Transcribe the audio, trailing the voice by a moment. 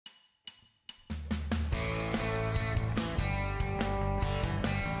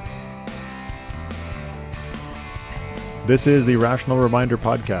This is the Rational Reminder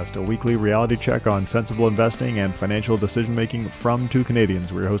Podcast, a weekly reality check on sensible investing and financial decision-making from two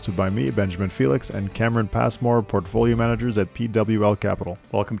Canadians. We're hosted by me, Benjamin Felix, and Cameron Passmore, portfolio managers at PWL Capital.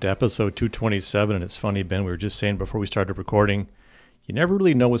 Welcome to episode 227, and it's funny, Ben, we were just saying before we started recording, you never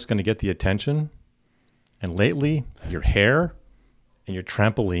really know what's going to get the attention, and lately, your hair and your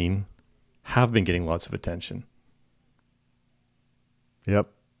trampoline have been getting lots of attention. Yep.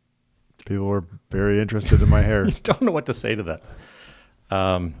 People were very interested in my hair. You don't know what to say to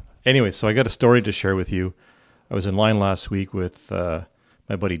that. Anyway, so I got a story to share with you. I was in line last week with my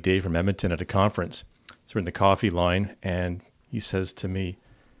buddy Dave from Edmonton at a conference. So we're in the coffee line, and he says to me,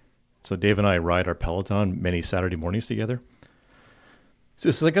 so Dave and I ride our Peloton many Saturday mornings together. So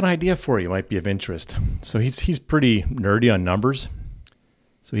he says, I got an idea for you, might be of interest. So he's pretty nerdy on numbers.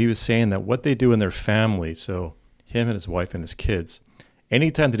 So he was saying that what they do in their family, so him and his wife and his kids,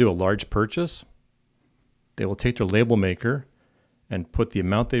 anytime they do a large purchase, they will take their label maker and put the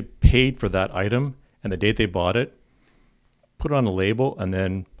amount they paid for that item and the date they bought it, put it on a label, and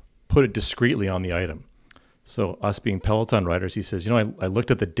then put it discreetly on the item. So us being Peloton riders, he says, I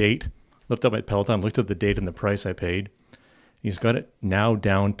looked at the date, lifted up my Peloton, looked at the date and the price I paid. He's got it now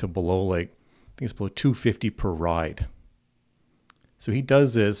down to below, I think it's below $250 per ride. So he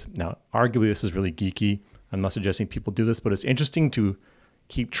does this. Now, arguably, this is really geeky. I'm not suggesting people do this, but it's interesting to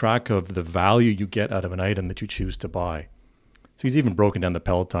keep track of the value you get out of an item that you choose to buy. So he's even broken down the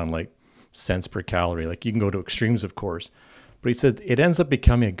Peloton like cents per calorie. Like you can go to extremes, of course. But he said it ends up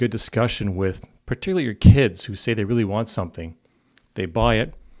becoming a good discussion with particularly your kids who say they really want something. They buy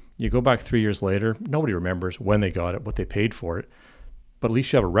it. You go back 3 years later, nobody remembers when they got it, what they paid for it. But at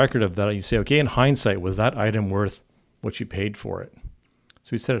least you have a record of that. And you say, okay, in hindsight, was that item worth what you paid for it?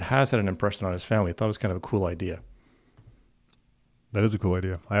 So he said it has had an impression on his family. I thought it was kind of a cool idea. That is a cool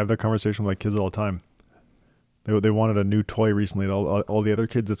idea. I have that conversation with my kids all the time. They wanted a new toy recently that all the other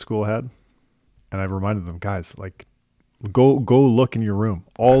kids at school had. And I reminded them, guys, go look in your room.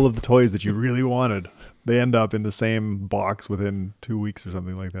 All of the toys that you really wanted, they end up in the same box within 2 weeks or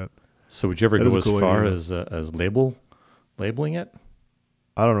something like that. So would you ever go as far as labeling it?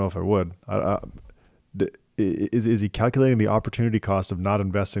 I don't know if I would. Is he calculating the opportunity cost of not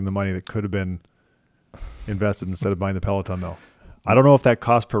investing the money that could have been invested instead of buying the Peloton, though? I don't know if that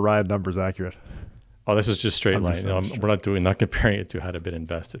cost per ride number is accurate. Oh, this is just straight line. We're not comparing it to how to have been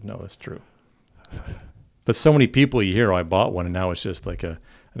invested. No, that's true. But so many people you hear, I bought one, and now it's just like an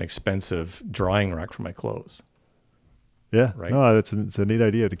expensive drying rack for my clothes. Yeah, right. No, it's a neat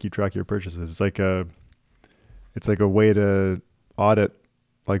idea to keep track of your purchases. It's like a way to audit.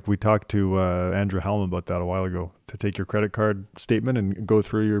 Like we talked to Andrew Helm about that a while ago, to take your credit card statement and go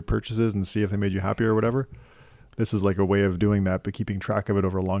through your purchases and see if they made you happy or whatever. This is like a way of doing that, but keeping track of it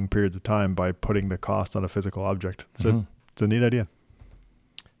over long periods of time by putting the cost on a physical object. So it's a neat idea.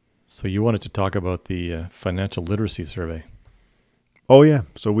 So you wanted to talk about the financial literacy survey. Oh, yeah.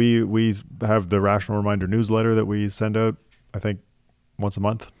 So we have the Rational Reminder newsletter that we send out, I think, once a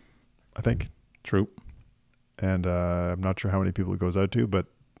month, I think. True. And I'm not sure how many people it goes out to, but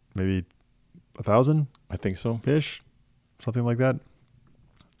maybe 1,000? I think so. Ish, something like that.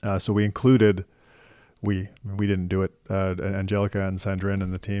 So we included... We didn't do it. Angelica and Sandrine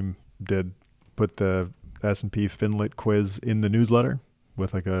and the team did put the S&P FinLit quiz in the newsletter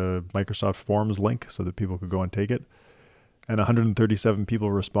with like a Microsoft Forms link so that people could go and take it. And 137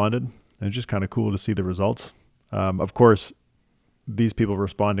 people responded. And it's just kind of cool to see the results. Of course, these people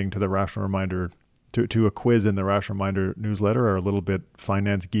responding to the Rational Reminder, to a quiz in the Rational Reminder newsletter are a little bit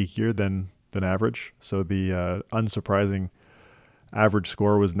finance geekier than average. So the unsurprising average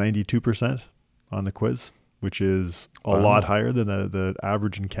score was 92%. On the quiz, which is a lot higher than the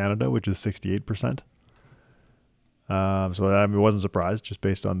average in Canada, which is 68%. So I wasn't surprised just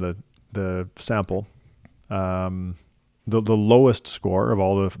based on the sample. The lowest score of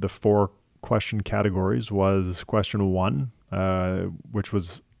all the four question categories was question 1, which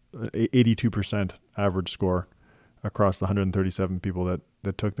was 82% average score across the 137 people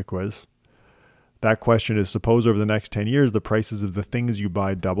that took the quiz. That question is, suppose over the next 10 years, the prices of the things you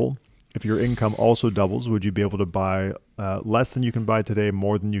buy double. If your income also doubles, would you be able to buy less than you can buy today,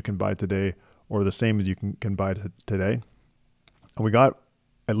 more than you can buy today, or the same as you can buy today? And we got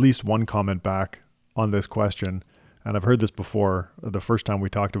at least one comment back on this question. And I've heard this before, the first time we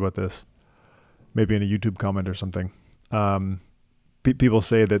talked about this, maybe in a YouTube comment or something. People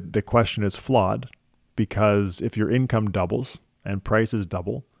say that the question is flawed because if your income doubles and prices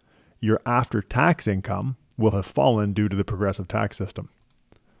double, your after-tax income will have fallen due to the progressive tax system.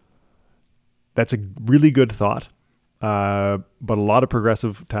 That's a really good thought, but a lot of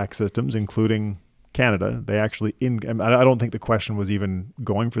progressive tax systems, including Canada, they actually I don't think the question was even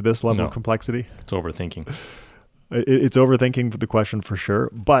going for this level of complexity. It's overthinking. It's overthinking the question for sure.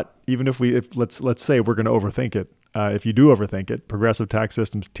 But even if let's say we're going to overthink it, if you do overthink it, progressive tax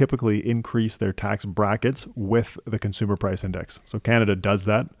systems typically increase their tax brackets with the consumer price index. So Canada does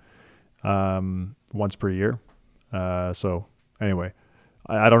that once per year. So anyway,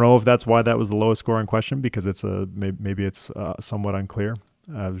 I don't know if that's why that was the lowest scoring question, because it's maybe it's somewhat unclear.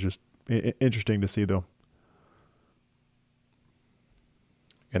 It was just interesting to see, though.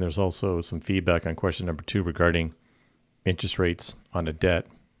 And there's also some feedback on question number 2 regarding interest rates on a debt.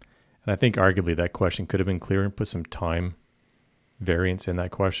 And I think arguably that question could have been clearer and put some time variance in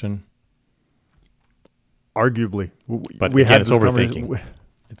that question. Arguably. But we had this overthinking.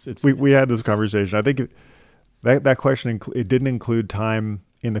 We had this conversation. I think that question, it didn't include time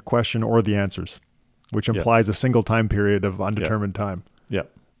in the question or the answers, which implies a single time period of undetermined time. Yeah.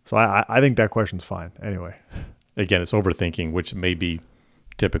 So I think that question's fine. Anyway. Again, it's overthinking, which may be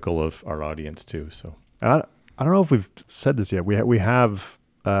typical of our audience too. So I don't know if we've said this yet. We have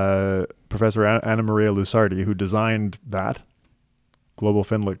Professor Anna Maria Lusardi, who designed that global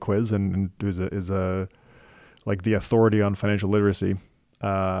FinLit quiz and is a like the authority on financial literacy.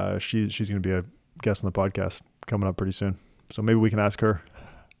 She's going to be a guest on the podcast coming up pretty soon. So maybe we can ask her.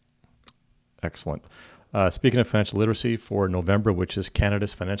 Excellent. Speaking of financial literacy, for November, which is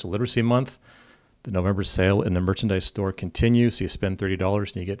Canada's Financial Literacy Month, the November sale in the merchandise store continues. So you spend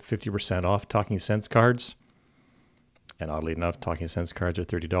 $30 and you get 50% off Talking Sense cards. And oddly enough, Talking Sense cards are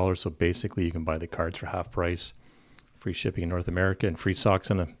 $30. So basically you can buy the cards for half price, free shipping in North America, and free socks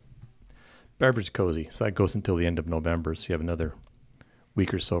and a beverage cozy. So that goes until the end of November. So you have another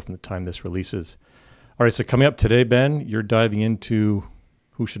week or so from the time this releases. All right, so coming up today, Ben, you're diving into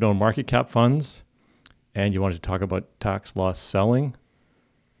who should own market cap funds. And you wanted to talk about tax loss selling,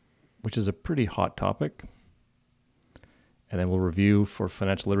 which is a pretty hot topic. And then we'll review for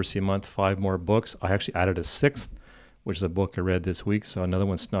Financial Literacy Month 5 more books. I actually added a 6th, which is a book I read this week. So another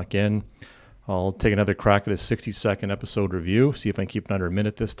one snuck in. I'll take another crack at a 60-second episode review, see if I can keep it under a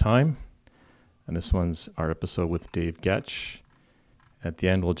minute this time. And this one's our episode with Dave Getch. At the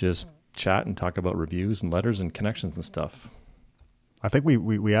end, we'll just chat and talk about reviews and letters and connections and stuff. I think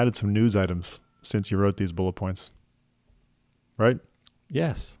we added some news items since you wrote these bullet points, right?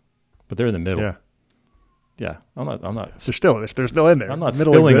 Yes, but they're in the middle. Yeah. Yeah, I'm not. They're still in there. I'm not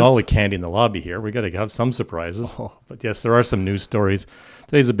spilling all the candy in the lobby here. We got to have some surprises. Oh. But yes, there are some news stories.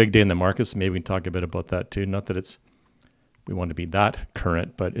 Today's a big day in the markets. So maybe we can talk a bit about that too. Not that we want to be that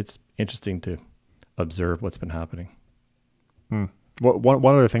current, but it's interesting to observe what's been happening. Well,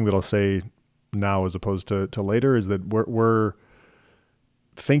 one other thing that I'll say now as opposed to later is that we're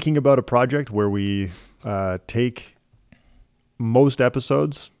thinking about a project where we take most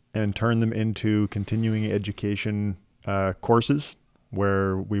episodes and turn them into continuing education courses,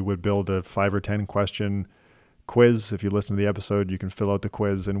 where we would build a 5 or 10 question quiz. If you listen to the episode, you can fill out the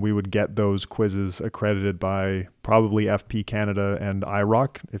quiz, and we would get those quizzes accredited by probably FP Canada and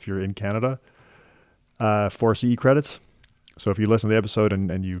IROC if you're in Canada for CE credits. So if you listen to the episode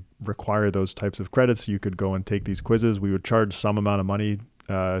and you require those types of credits, you could go and take these quizzes. We would charge some amount of money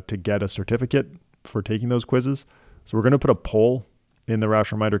to get a certificate for taking those quizzes. So we're going to put a poll in the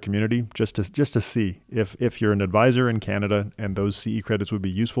Roush Reminder community just to see if you're an advisor in Canada and those CE credits would be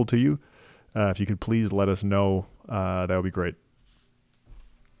useful to you. If you could please let us know, that would be great.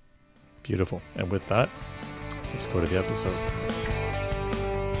 Beautiful. And with that, let's go to the episode.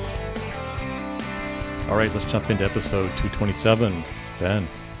 All right, let's jump into episode 227. Ben,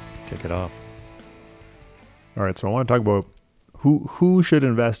 kick it off. All right, so I want to talk about who should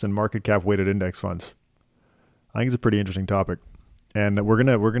invest in market cap weighted index funds. I think it's a pretty interesting topic, and we're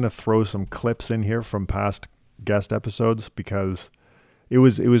gonna throw some clips in here from past guest episodes, because it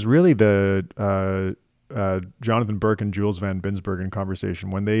was really the Jonathan Burke and Jules Van Binsbergen conversation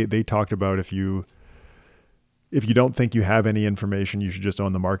when they talked about if you don't think you have any information, you should just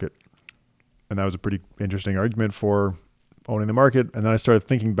own the market. And that was a pretty interesting argument for owning the market. And then I started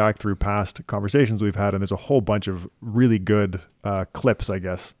thinking back through past conversations we've had, and there's a whole bunch of really good clips, I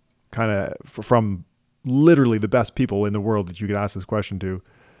guess, kind of from literally the best people in the world that you could ask this question to,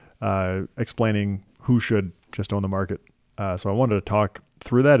 explaining who should just own the market. So I wanted to talk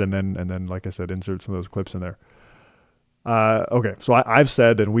through that, and then, like I said, insert some of those clips in there. Okay, so I've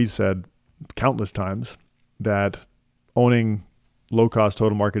said, and we've said countless times, that owning low-cost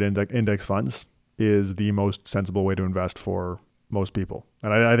total market index funds is the most sensible way to invest for most people.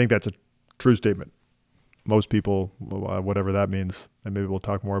 And I think that's a true statement. Most people, whatever that means, and maybe we'll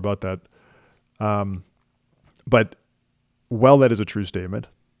talk more about that. But while that is a true statement,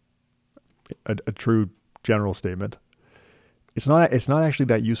 a true general statement, it's not actually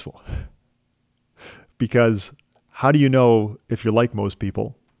that useful. Because how do you know if you're like most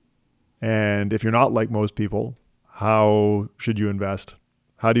people? And if you're not like most people, how should you invest?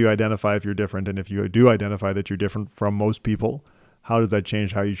 How do you identify if you're different? And if you do identify that you're different from most people, how does that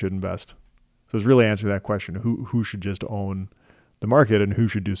change how you should invest? So it's really answering that question: who should just own the market, and who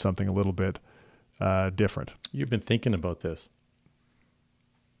should do something a little bit different? You've been thinking about this.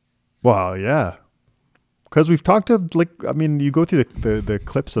 Well, yeah, because we've talked to, like, I mean, you go through the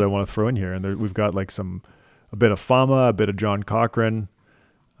clips that I want to throw in here, and we've got like a bit of Fama, a bit of John Cochran,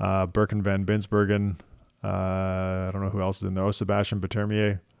 Birken van Binsbergen. I don't know who else is in there. Oh, Sebastian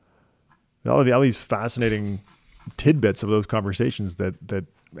Batermier. All these fascinating tidbits of those conversations that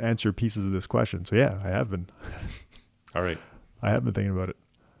answer pieces of this question. So yeah, I have been. All right. I have been thinking about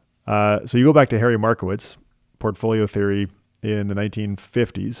it. So you go back to Harry Markowitz, portfolio theory in the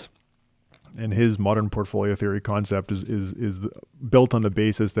 1950s, and his modern portfolio theory concept is built on the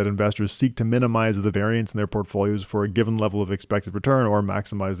basis that investors seek to minimize the variance in their portfolios for a given level of expected return, or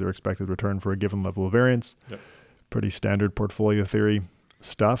maximize their expected return for a given level of variance. Yep. Pretty standard portfolio theory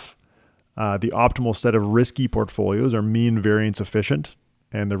stuff. The optimal set of risky portfolios are mean variance efficient,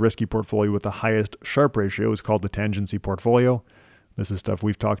 and the risky portfolio with the highest Sharpe ratio is called the tangency portfolio. This is stuff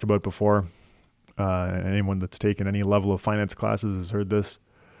we've talked about before. Anyone that's taken any level of finance classes has heard this.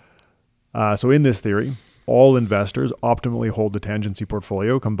 So in this theory, all investors optimally hold the tangency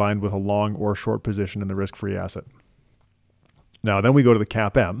portfolio combined with a long or short position in the risk-free asset. Now, then we go to the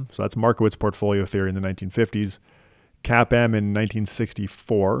CAPM. So that's Markowitz portfolio theory in the 1950s. CAPM in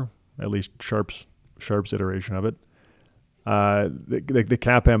 1964, at least Sharpe's iteration of it. The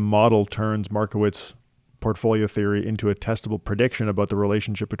CAPM model turns Markowitz portfolio theory into a testable prediction about the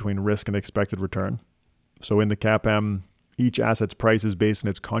relationship between risk and expected return. So in the CAPM, each asset's price is based on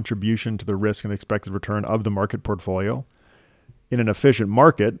its contribution to the risk and expected return of the market portfolio. In an efficient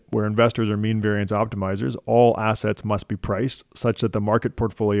market, where investors are mean variance optimizers, all assets must be priced such that the market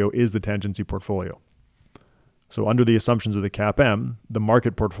portfolio is the tangency portfolio. So under the assumptions of the CAPM, the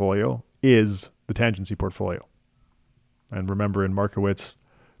market portfolio is the tangency portfolio. And remember, in Markowitz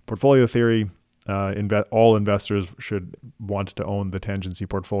portfolio theory, all investors should want to own the tangency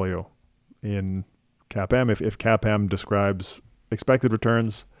portfolio. In CAPM, if CAPM describes expected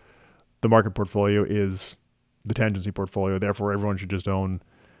returns, the market portfolio is the tangency portfolio. Therefore, everyone should just own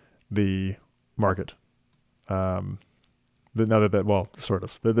the market. The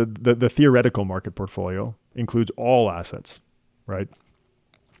theoretical market portfolio includes all assets, right?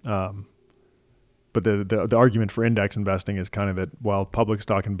 But the argument for index investing is kind of that while public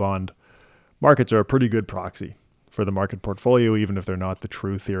stock and bond markets are a pretty good proxy for the market portfolio, even if they're not the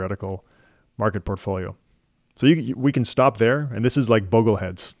true theoretical market portfolio. So we can stop there, and this is like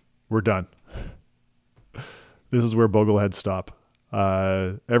Bogleheads. We're done. This is where Bogleheads stop.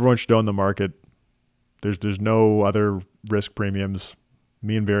 Everyone should own the market. There's no other risk premiums.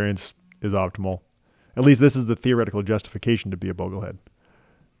 Mean variance is optimal. At least this is the theoretical justification to be a Boglehead.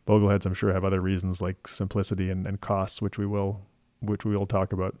 Bogleheads, I'm sure, have other reasons like simplicity and costs, which we will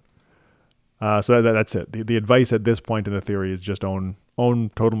talk about. So that's it. The advice at this point in the theory is just own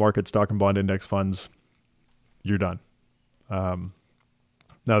total market stock and bond index funds. You're done. Now,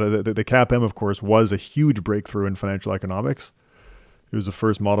 the CAPM, of course, was a huge breakthrough in financial economics. It was the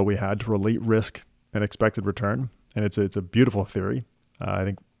first model we had to relate risk and expected return, and it's a beautiful theory. I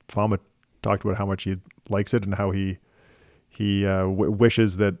think Fama talked about how much he likes it and how he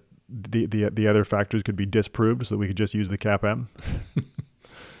wishes that the other factors could be disproved so that we could just use the CAPM.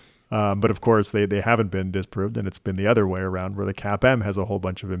 But of course, they haven't been disproved, and it's been the other way around, where the CAPM has a whole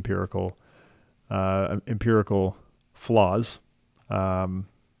bunch of empirical flaws.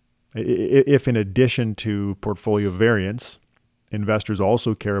 If in addition to portfolio variance, investors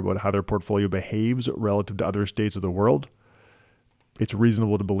also care about how their portfolio behaves relative to other states of the world, it's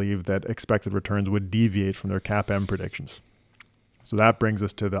reasonable to believe that expected returns would deviate from their CAPM predictions. So that brings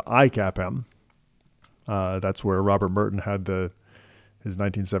us to the ICAPM. That's where Robert Merton had his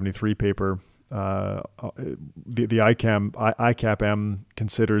 1973 paper. The ICAPM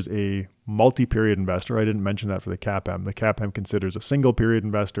considers a multi-period investor. I didn't mention that for the CAPM. The CAPM considers a single-period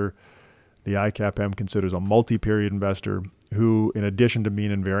investor. The ICAPM considers a multi-period investor who, in addition to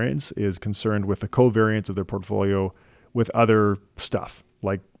mean and variance, is concerned with the covariance of their portfolio with other stuff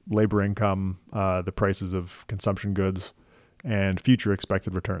like labor income, the prices of consumption goods, and future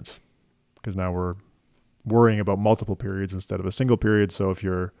expected returns. Because now we're worrying about multiple periods instead of a single period. So if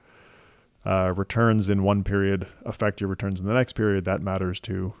your returns in one period affect your returns in the next period, that matters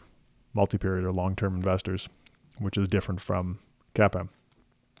to multi-period or long-term investors, which is different from CAPM.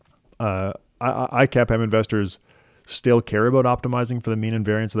 ICAPM investors still care about optimizing for the mean and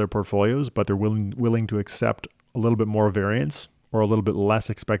variance of their portfolios, but they're willing to accept a little bit more variance or a little bit less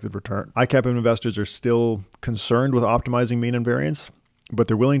expected return. ICAPM investors are still concerned with optimizing mean and variance, but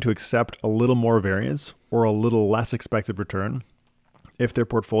they're willing to accept a little more variance or a little less expected return if their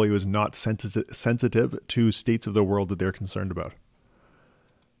portfolio is not sensitive to states of the world that they're concerned about.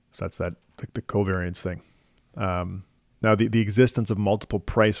 So that's the covariance thing. Now, the existence of multiple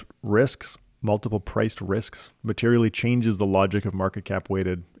priced risks materially changes the logic of market cap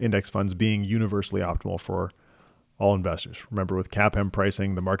weighted index funds being universally optimal for all investors. Remember, with CAPM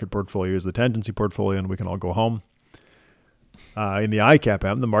pricing, the market portfolio is the tendency portfolio, and we can all go home. In the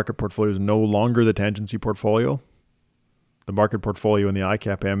ICAPM, the market portfolio is no longer the tendency portfolio. The market portfolio in the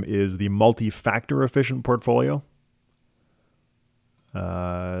ICAPM is the multi-factor efficient portfolio.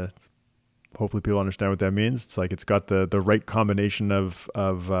 Hopefully people understand what that means. It's like it's got the right combination of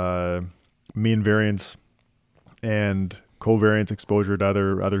mean variance and covariance exposure to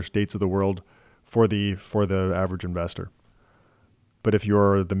other states of the world for the average investor. But if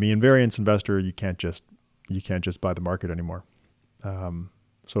you're the mean variance investor, you can't just buy the market anymore.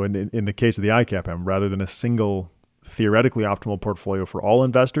 So in the case of the ICAPM, rather than a single theoretically optimal portfolio for all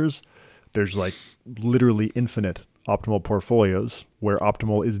investors, there's like literally infinite optimal portfolios where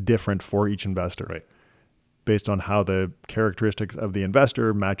optimal is different for each investor, right, based on how the characteristics of the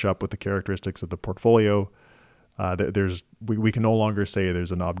investor match up with the characteristics of the portfolio. We can no longer say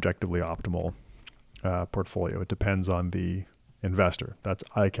there's an objectively optimal portfolio. It depends on the investor. That's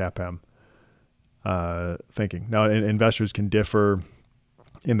ICAPM thinking. Now, investors can differ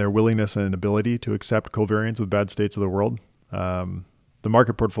in their willingness and ability to accept covariance with bad states of the world. The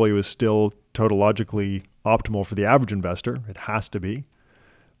market portfolio is still tautologically optimal for the average investor. It has to be,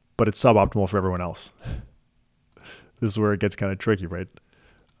 but it's suboptimal for everyone else. This is where it gets kind of tricky, right?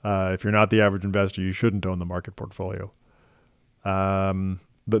 If you're not the average investor, you shouldn't own the market portfolio.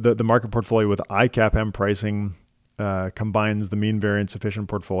 The market portfolio with ICAPM pricing combines the mean variance efficient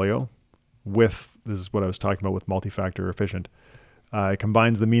portfolio with, this is what I was talking about with multi-factor efficient, it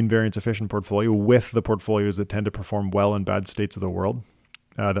combines the mean variance efficient portfolio with the portfolios that tend to perform well in bad states of the world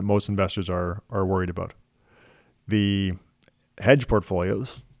that most investors are worried about. The hedge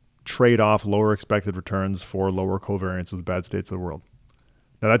portfolios trade off lower expected returns for lower covariance with bad states of the world.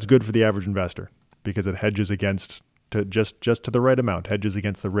 Now that's good for the average investor because it hedges against, just to the right amount, hedges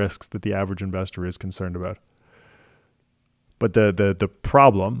against the risks that the average investor is concerned about. But the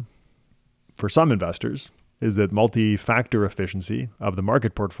problem for some investors is that multi-factor efficiency of the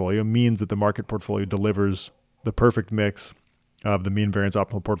market portfolio means that the market portfolio delivers the perfect mix of the mean variance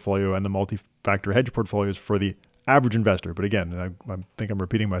optimal portfolio and the multi-factor hedge portfolios for the average investor. But again, I think I'm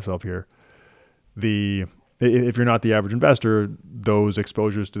repeating myself here, if you're not the average investor, those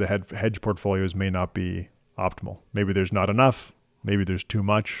exposures to the hedge portfolios may not be optimal. Maybe there's not enough, maybe there's too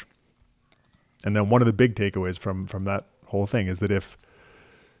much. And then one of the big takeaways from that whole thing is that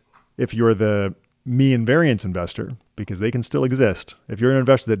if you're the mean variance investor, because they can still exist, if you're an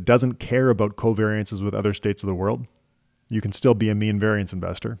investor that doesn't care about covariances with other states of the world, you can still be a mean variance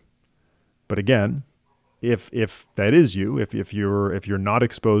investor. But again, if that is you, if you're not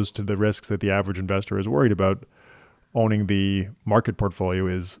exposed to the risks that the average investor is worried about, owning the market portfolio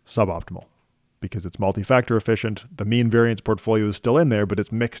is suboptimal because it's multi-factor efficient. The mean variance portfolio is still in there, but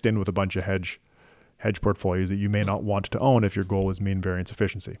it's mixed in with a bunch of hedge portfolios that you may not want to own if your goal is mean variance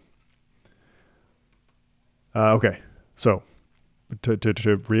efficiency. Okay, so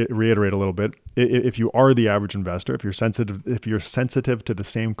to reiterate a little bit, if you are the average investor, if you're sensitive to the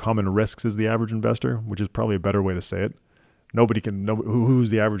same common risks as the average investor, which is probably a better way to say it, who's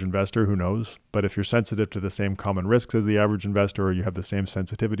the average investor, who knows? But if you're sensitive to the same common risks as the average investor, or you have the same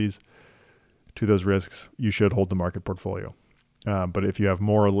sensitivities to those risks, you should hold the market portfolio. But if you have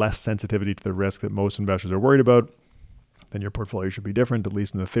more or less sensitivity to the risk that most investors are worried about, then your portfolio should be different, at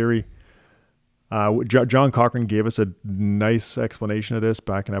least in the theory. John Cochran gave us a nice explanation of this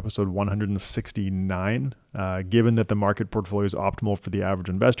back in episode 169. Given that the market portfolio is optimal for the average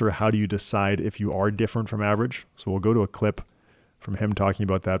investor, how do you decide if you are different from average? So we'll go to a clip from him talking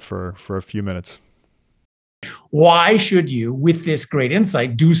about that for a few minutes. Why should you, with this great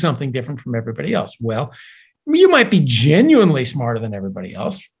insight, do something different from everybody else? Well, you might be genuinely smarter than everybody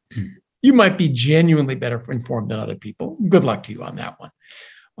else. You might be genuinely better informed than other people. Good luck to you on that one.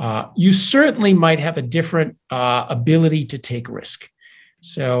 You certainly might have a different ability to take risk.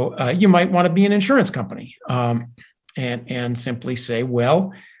 So you might want to be an insurance company and simply say,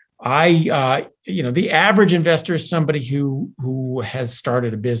 well, the average investor is somebody who has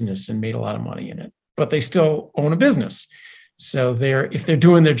started a business and made a lot of money in it, but they still own a business. So if they're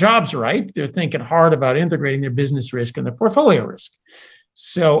doing their jobs right, they're thinking hard about integrating their business risk and their portfolio risk.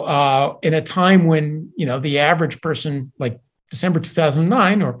 So in a time when, the average person, like December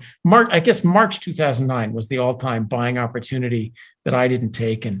 2009 or March 2009 was the all-time buying opportunity that I didn't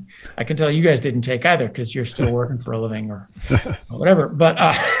take. And I can tell you guys didn't take either because you're still working for a living or whatever. But,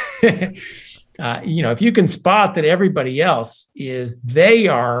 if you can spot that everybody else they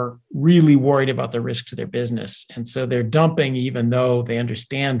are really worried about the risk to their business. And so they're dumping, even though they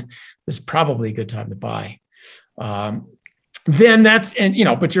understand this is probably a good time to buy. Then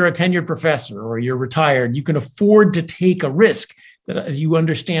but you're a tenured professor or you're retired, you can afford to take a risk that you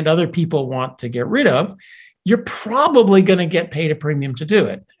understand other people want to get rid of. You're probably going to get paid a premium to do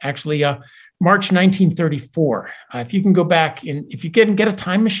it. Actually, March 1934, if you can go back if you can get a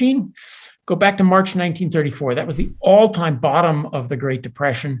time machine, go back to March 1934. That was the all-time bottom of the Great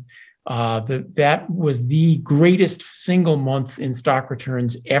Depression. That was the greatest single month in stock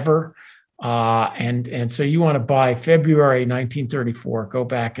returns ever. And so you want to buy February 1934, go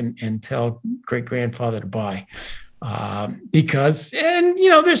back and tell great-grandfather to buy. Because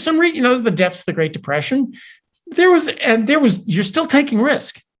there's some, the depths of the Great Depression, you're still taking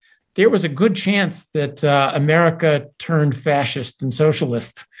risk. There was a good chance that America turned fascist and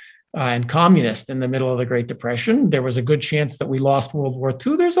socialist and communist in the middle of the Great Depression. There was a good chance that we lost World War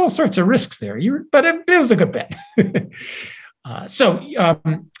II. There's all sorts of risks there, but it was a good bet.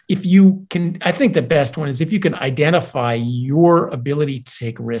 If you can, I think the best one is if you can identify your ability to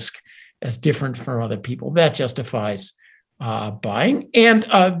take risk as different from other people, that justifies buying. And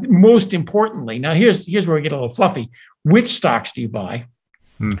most importantly, now here's where we get a little fluffy. Which stocks do you buy?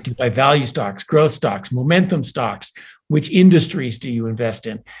 Do you buy value stocks, growth stocks, momentum stocks? Which industries do you invest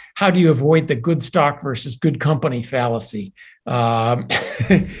in? How do you avoid the good stock versus good company fallacy? I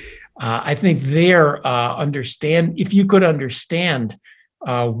think if you could understand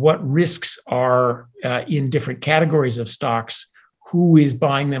what risks are in different categories of stocks, who is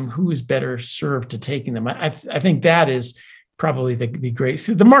buying them, who is better served to taking them. I think that is probably the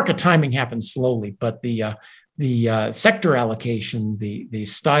greatest. The market timing happens slowly, but the sector allocation, the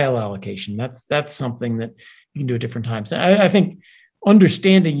style allocation, that's something that you can do at different times. And I think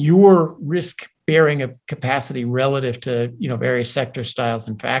understanding your risk bearing capacity relative to various sector styles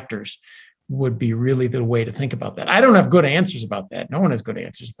and factors would be really the way to think about that. I don't have good answers about that. No one has good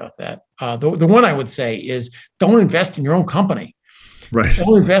answers about that. The one I would say is don't invest in your own company. Right.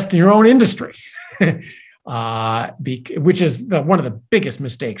 Don't invest in your own industry, which is one of the biggest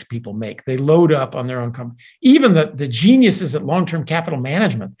mistakes people make. They load up on their own company. Even the geniuses at long-term capital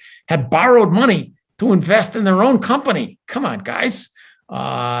management had borrowed money to invest in their own company. Come on, guys.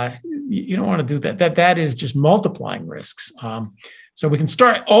 You don't want to do that. That is just multiplying risks. So we can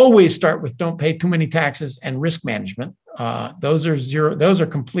always start with don't pay too many taxes and risk management. Those are zero. Those are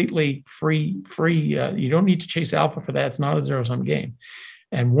completely free. You don't need to chase alpha for that. It's not a zero-sum game.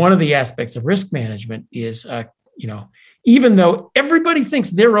 And one of the aspects of risk management is, even though everybody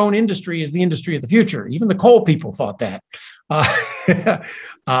thinks their own industry is the industry of the future, even the coal people thought that,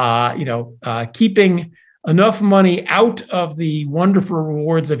 keeping enough money out of the wonderful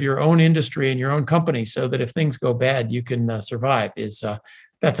rewards of your own industry and your own company so that if things go bad, you can survive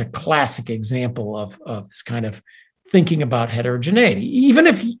that's a classic example of this kind of thinking about heterogeneity. Even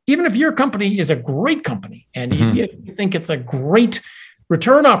if your company is a great company and you think it's a great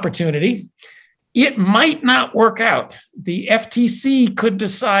return opportunity, it might not work out. The FTC could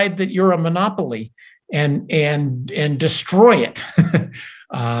decide that you're a monopoly and destroy it.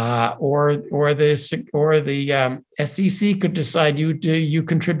 Or the SEC could decide you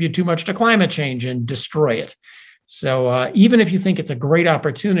contribute too much to climate change and destroy it. So even if you think it's a great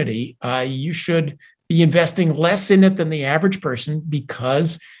opportunity, you should be investing less in it than the average person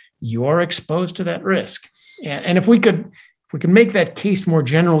because you're exposed to that risk. And if we could make that case more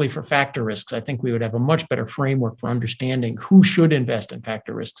generally for factor risks, I think we would have a much better framework for understanding who should invest in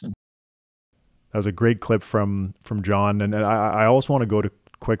factor risks. That was a great clip from John. And I also want to go to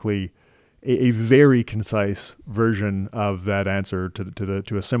quickly a very concise version of that answer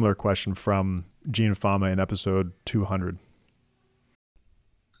to a similar question from Gene Fama in episode 200.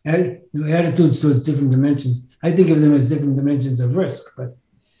 Attitudes towards different dimensions. I think of them as different dimensions of risk, but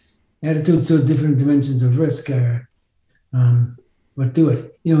attitudes towards different dimensions of risk are what do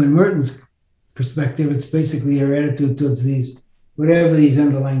it. In Merton's perspective, it's basically our attitude towards whatever these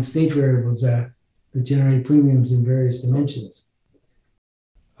underlying state variables are that generate premiums in various dimensions.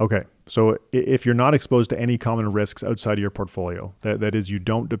 Okay, so if you're not exposed to any common risks outside of your portfolio, that is, you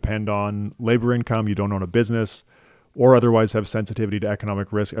don't depend on labor income, you don't own a business, or otherwise have sensitivity to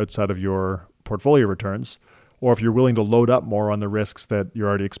economic risk outside of your portfolio returns, or if you're willing to load up more on the risks that you're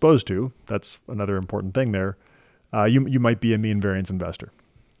already exposed to, that's another important thing there. You might be a mean variance investor,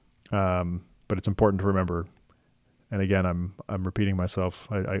 but it's important to remember. And again, I'm repeating myself.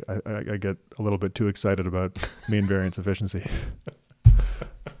 I get a little bit too excited about mean variance efficiency.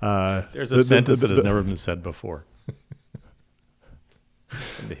 There's a sentence that has never been said before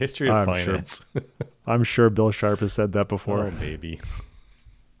in the history of finance. I'm sure Bill Sharp has said that before. Oh, maybe.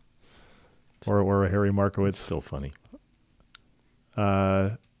 Or Harry Markowitz. It's still funny.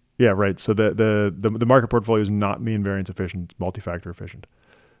 Yeah, right. So the market portfolio is not mean variance efficient, it's multi-factor efficient.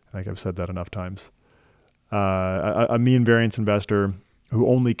 I think I've said that enough times. A mean variance investor who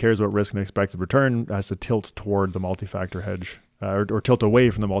only cares about risk and expected return has to tilt toward the multi-factor hedge or tilt away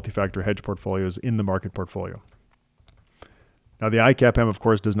from the multi-factor hedge portfolios in the market portfolio. Now, the ICAPM, of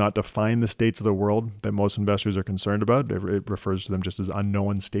course, does not define the states of the world that most investors are concerned about. It refers to them just as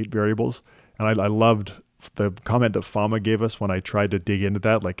unknown state variables. And I loved the comment that Fama gave us when I tried to dig into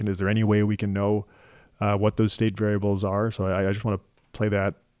that. Like, is there any way we can know what those state variables are? So I just want to play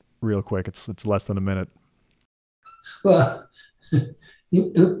that real quick. It's less than a minute. Well,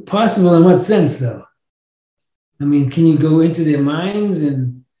 possible in what sense, though? I mean, can you go into their minds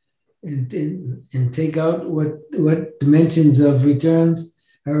and take out what dimensions of returns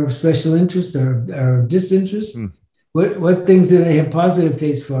are of special interest or disinterest? What things do they have positive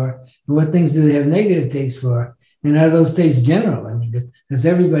taste for, and what things do they have negative taste for? And are those tastes general? I mean, does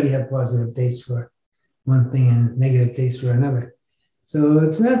everybody have positive taste for one thing and negative taste for another? So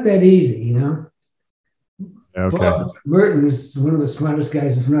it's not that easy, you know. Okay. Paul Merton is one of the smartest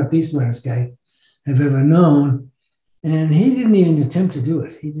guys, if not the smartest guy I've ever known. And he didn't even attempt to do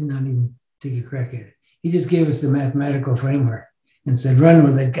it. He did not even take a crack at it. He just gave us the mathematical framework and said, run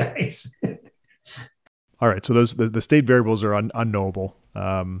with it, guys. All right. So the state variables are unknowable.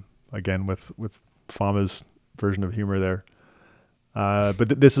 Again, with Fama's version of humor there.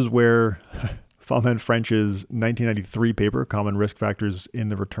 But this is where Fama and French's 1993 paper, Common Risk Factors in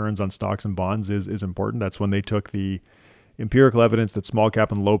the Returns on Stocks and Bonds, is important. That's when they took the empirical evidence that small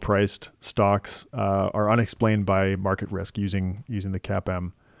cap and low priced stocks are unexplained by market risk using the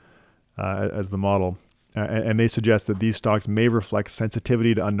CAPM as the model. And they suggest that these stocks may reflect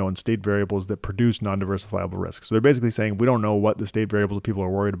sensitivity to unknown state variables that produce non-diversifiable risk. So they're basically saying we don't know what the state variables people are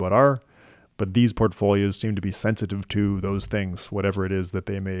worried about are, but these portfolios seem to be sensitive to those things, whatever it is that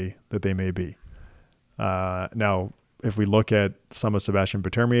they may be. Now, if we look at some of Sebastian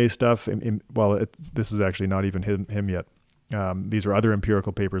Bertermier's stuff, this is actually not even him yet. These are other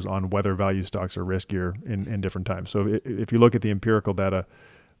empirical papers on whether value stocks are riskier in different times. So if you look at the empirical data,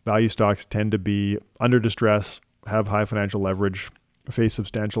 value stocks tend to be under distress, have high financial leverage, face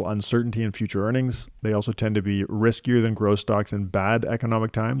substantial uncertainty in future earnings. They also tend to be riskier than growth stocks in bad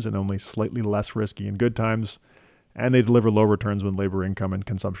economic times and only slightly less risky in good times. And they deliver low returns when labor income and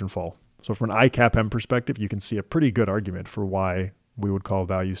consumption fall. So from an ICAPM perspective, you can see a pretty good argument for why we would call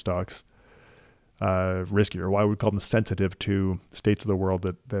value stocks riskier, why we would call them sensitive to states of the world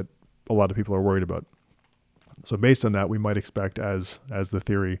that a lot of people are worried about. So based on that, we might expect, as the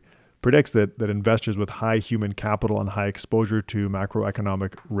theory predicts, that investors with high human capital and high exposure to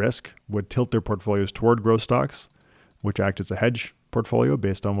macroeconomic risk would tilt their portfolios toward growth stocks, which act as a hedge portfolio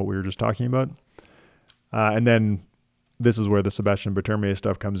based on what we were just talking about. And then this is where the Sebastian Bertermier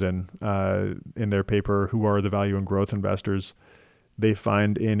stuff comes in their paper, Who Are the Value and Growth Investors? They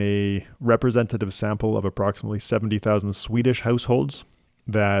find in a representative sample of approximately 70,000 Swedish households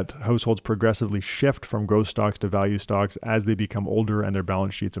that households progressively shift from growth stocks to value stocks as they become older and their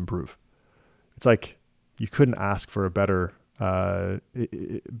balance sheets improve. It's like you couldn't ask for a better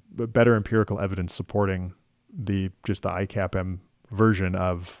empirical evidence supporting the ICAPM version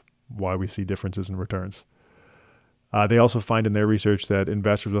of why we see differences in returns. They also find in their research that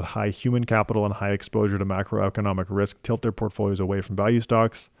investors with high human capital and high exposure to macroeconomic risk tilt their portfolios away from value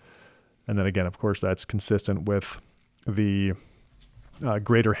stocks. And then again, of course, that's consistent with the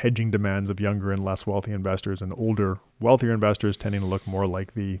greater hedging demands of younger and less wealthy investors, and older, wealthier investors tending to look more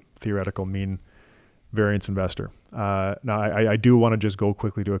like the theoretical mean variance investor. Now, I do want to just go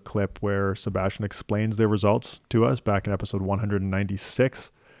quickly to a clip where Sebastian explains their results to us back in episode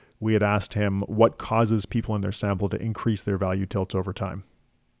 196. We had asked him what causes people in their sample to increase their value tilts over time.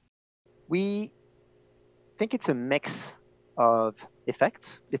 We think it's a mix of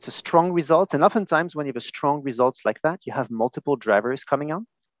effects. It's a strong result. And oftentimes when you have a strong results like that, you have multiple drivers coming on.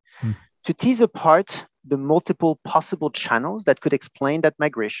 To tease apart the multiple possible channels that could explain that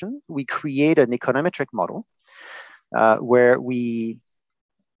migration, we create an econometric model where we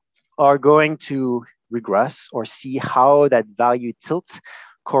are going to regress or see how that value tilt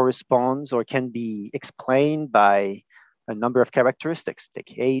corresponds or can be explained by a number of characteristics,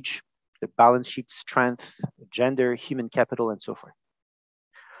 like age, the balance sheet strength, gender, human capital, and so forth.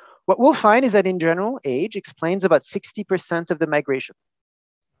 What we'll find is that in general, age explains about 60% of the migration.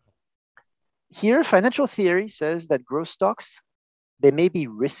 Here, financial theory says that growth stocks, they may be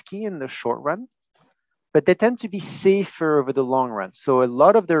risky in the short run, but they tend to be safer over the long run. So a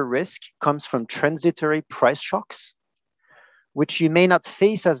lot of their risk comes from transitory price shocks, which you may not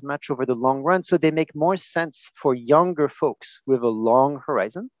face as much over the long run. So they make more sense for younger folks with a long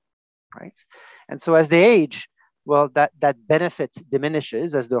horizon, right? And so as they age, well, that benefit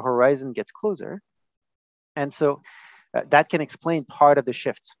diminishes as the horizon gets closer. And so that can explain part of the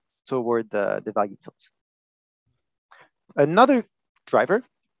shift toward the value tilt. Another driver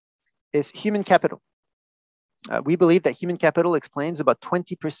is human capital. We believe that human capital explains about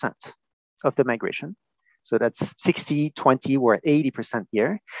 20% of the migration. So that's 60, 20, we're at 80%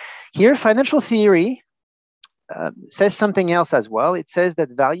 here. Here, financial theory says something else as well. It says that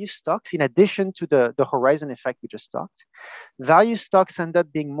value stocks, in addition to the horizon effect we just talked, value stocks end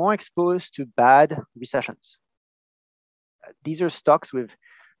up being more exposed to bad recessions. These are stocks with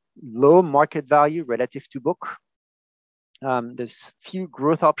low market value relative to book. There's few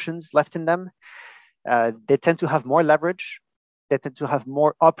growth options left in them. They tend to have more leverage. They tend to have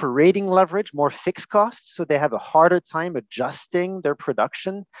more operating leverage, more fixed costs. So they have a harder time adjusting their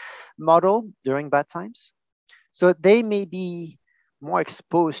production model during bad times. So they may be more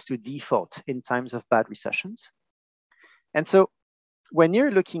exposed to default in times of bad recessions. And so when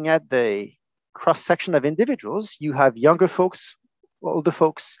you're looking at the cross-section of individuals, you have younger folks, older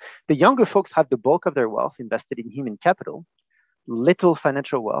folks. The younger folks have the bulk of their wealth invested in human capital, little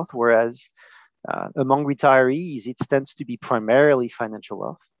financial wealth, whereas among retirees, it tends to be primarily financial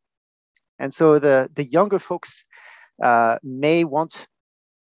wealth. And so the younger folks may want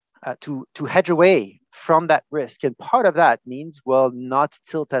to hedge away from that risk. And part of that means, well, not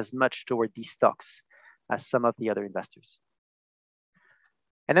tilt as much toward these stocks as some of the other investors.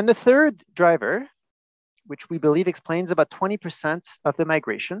 And then the third driver, which we believe explains about 20% of the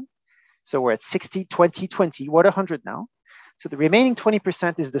migration. So we're at 60, 20, 20, we're at 100 now. So the remaining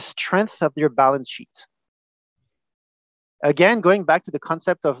 20% is the strength of your balance sheet. Again, going back to the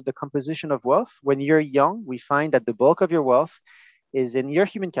concept of the composition of wealth, when you're young, we find that the bulk of your wealth is in your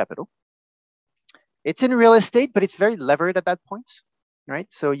human capital. It's in real estate, but it's very levered at that point,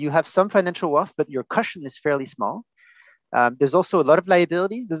 right? So you have some financial wealth, but your cushion is fairly small. There's also a lot of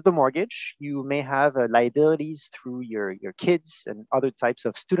liabilities. There's the mortgage. You may have liabilities through your kids and other types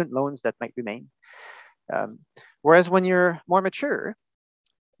of student loans that might remain. Whereas when you're more mature,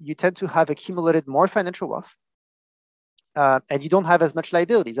 you tend to have accumulated more financial wealth and you don't have as much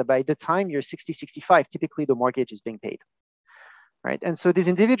liabilities. By the time you're 60, 65, typically the mortgage is being paid, right? And so these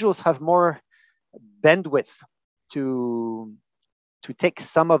individuals have more bandwidth to take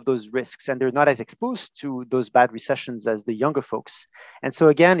some of those risks, and they're not as exposed to those bad recessions as the younger folks. And so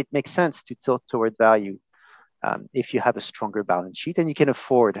again, it makes sense to tilt toward value if you have a stronger balance sheet and you can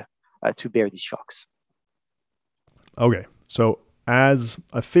afford to bear these shocks. Okay, so as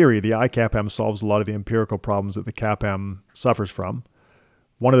a theory, the ICAPM solves a lot of the empirical problems that the CAPM suffers from.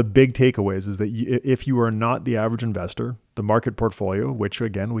 One of the big takeaways is that if you are not the average investor, the market portfolio, which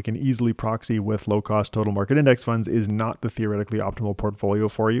again, we can easily proxy with low-cost total market index funds, is not the theoretically optimal portfolio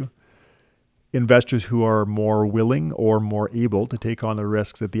for you. Investors who are more willing or more able to take on the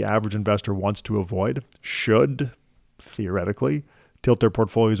risks that the average investor wants to avoid should, theoretically, tilt their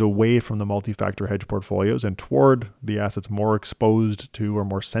portfolios away from the multi-factor hedge portfolios and toward the assets more exposed to or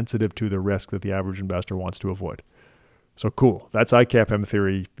more sensitive to the risk that the average investor wants to avoid. So cool. That's ICAPM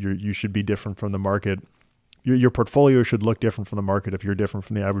theory. You should be different from the market. Your portfolio should look different from the market if you're different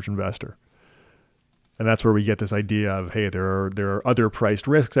from the average investor. And that's where we get this idea of, hey, there are other priced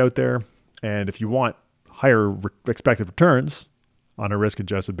risks out there. And if you want higher expected returns on a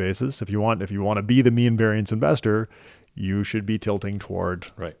risk-adjusted basis, if you want to be the mean variance investor, you should be tilting toward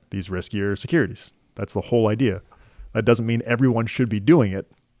these riskier securities. That's the whole idea. That doesn't mean everyone should be doing it.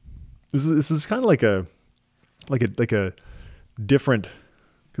 This is kind of like a different,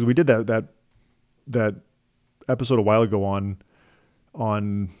 because we did that episode a while ago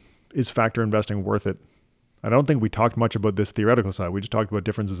on is factor investing worth it? I don't think we talked much about this theoretical side. We just talked about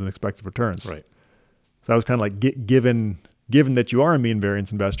differences in expected returns. Right. So that was kind of like given that you are a mean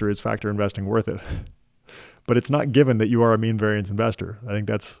variance investor, is factor investing worth it? But it's not given that you are a mean variance investor. I think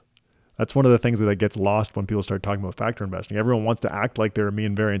that's one of the things that gets lost when people start talking about factor investing. Everyone wants to act like they're a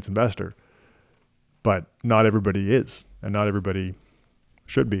mean variance investor, but not everybody is, and not everybody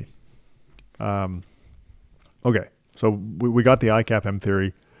should be. Okay, So we got the ICAPM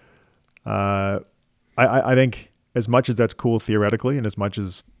theory. I think as much as that's cool theoretically, and as much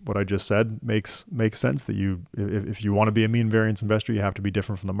as what I just said makes sense, that if you want to be a mean variance investor, you have to be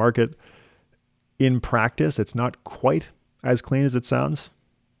different from the market. In practice, it's not quite as clean as it sounds.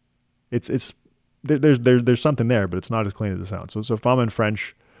 There's something there, but it's not as clean as it sounds. So Fama and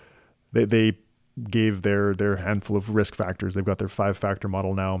French, they gave their handful of risk factors. They've got their 5-factor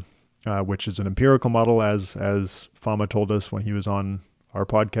model now, which is an empirical model, as Fama told us when he was on our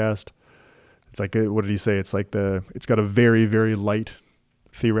podcast. It's like, what did he say? It's like it's got a very, very light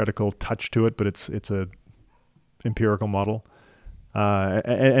theoretical touch to it, but it's a empirical model.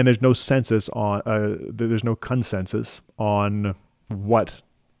 And there's no there's no consensus on what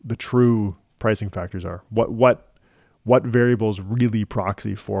the true pricing factors are. What variables really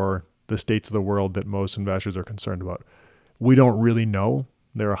proxy for the states of the world that most investors are concerned about? We don't really know.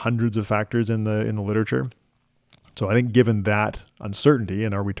 There are hundreds of factors in the literature. So I think given that uncertainty,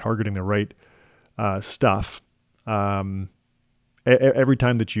 and are we targeting the right stuff, every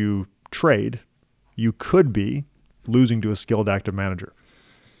time that you trade, you could be losing to a skilled active manager.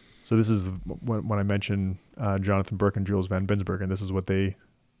 So this is when I mentioned Jonathan Burke and Jules Van Binsberg, and this is what they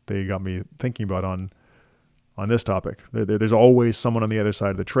got me thinking about on this topic. There's always someone on the other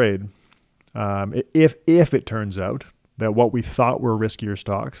side of the trade. If it turns out that what we thought were riskier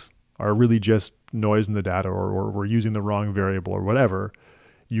stocks are really just noise in the data, or we're using the wrong variable or whatever,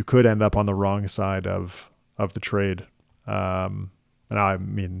 you could end up on the wrong side of the trade. And I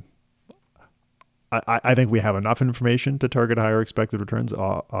mean, I think we have enough information to target higher expected returns,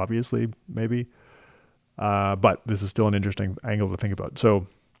 obviously, maybe. But this is still an interesting angle to think about. So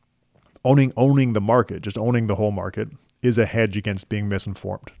owning the market, just owning the whole market, is a hedge against being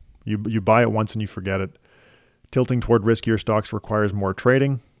misinformed. You buy it once and you forget it. Tilting toward riskier stocks requires more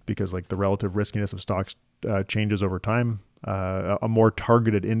trading, because like the relative riskiness of stocks changes over time. A more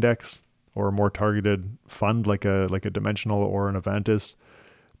targeted index or a more targeted fund, like a Dimensional or an Avantis,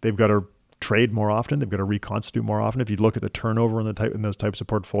 they've got to trade more often. They've got to reconstitute more often. If you look at the turnover in those types of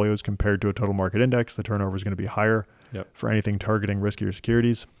portfolios compared to a total market index, the turnover is going to be higher for anything targeting riskier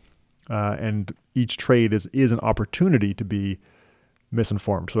securities. And each trade is an opportunity to be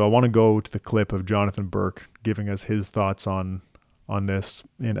misinformed. So I want to go to the clip of Jonathan Burke giving us his thoughts on this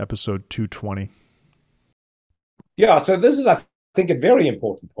in episode 220. Yeah, so this is, I think, a very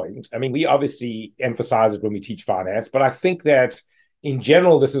important point. I mean, we obviously emphasize it when we teach finance, but I think that in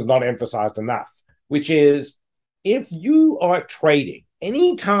general, this is not emphasized enough, which is if you are trading,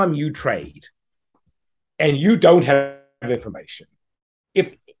 anytime you trade and you don't have information,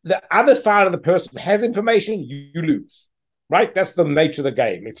 if the other side of the person has information, you lose, right? That's the nature of the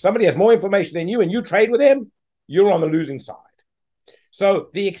game. If somebody has more information than you and you trade with them, you're on the losing side. So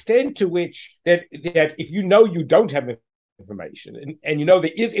the extent to which that if you know you don't have information and you know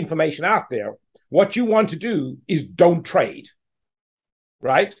there is information out there, what you want to do is don't trade,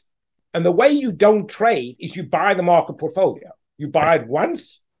 right? And the way you don't trade is you buy the market portfolio. You buy it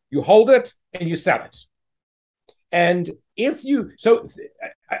once, you hold it, and you sell it. And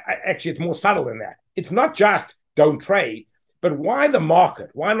actually, it's more subtle than that. It's not just don't trade, but why the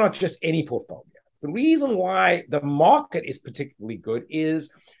market? Why not just any portfolio? The reason why the market is particularly good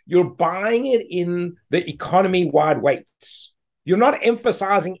is you're buying it in the economy-wide weights. You're not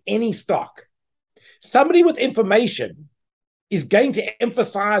emphasizing any stock. Somebody with information is going to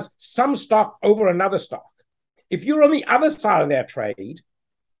emphasize some stock over another stock. If you're on the other side of that trade,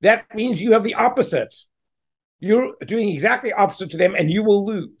 that means you have the opposite. You're doing exactly opposite to them and you will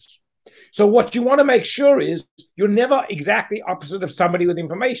lose. So what you want to make sure is you're never exactly opposite of somebody with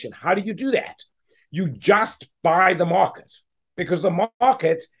information. How do you do that? You just buy the market, because the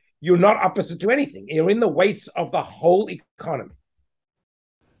market, you're not opposite to anything. You're in the weights of the whole economy.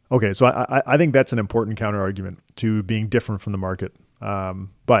 Okay, so I think that's an important counter argument to being different from the market.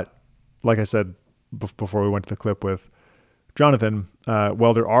 But like I said before we went to the clip with Jonathan,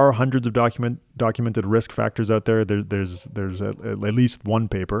 well, there are hundreds of documented risk factors out there. There's at least one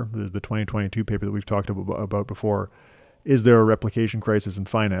paper, there's the 2022 paper that we've talked about before. Is there a replication crisis in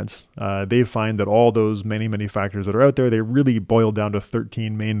finance? They find that all those many factors that are out there, they really boil down to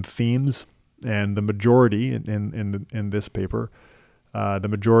 13 main themes, and the majority in this paper, the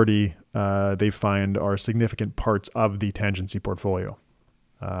majority they find are significant parts of the tangency portfolio.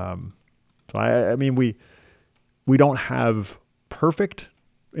 So I mean, we don't have perfect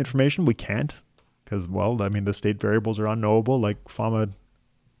information. We can't, because, well, I mean, the state variables are unknowable, like Fama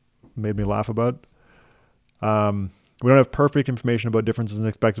made me laugh about. We don't have perfect information about differences in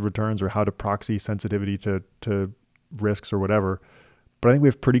expected returns or how to proxy sensitivity to risks or whatever. But I think we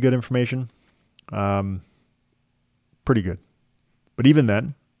have pretty good information. pretty good. But even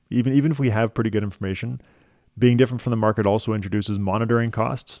then, even if we have pretty good information, being different from the market also introduces monitoring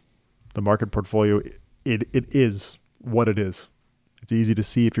costs. The market portfolio, it is what it is. It's easy to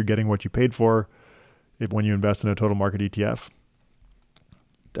see if you're getting what you paid for when you invest in a total market ETF.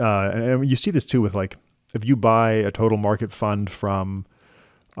 And you see this too with, like, if you buy a total market fund from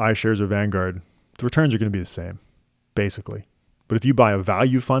iShares or Vanguard, the returns are going to be the same, basically. But if you buy a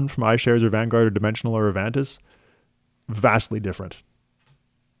value fund from iShares or Vanguard or Dimensional or Avantis, vastly different.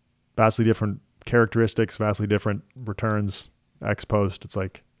 Vastly different characteristics, vastly different returns ex post. It's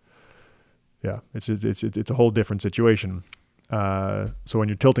like, yeah, it's a whole different situation. So when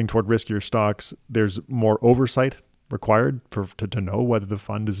you're tilting toward riskier stocks, there's more oversight required to know whether the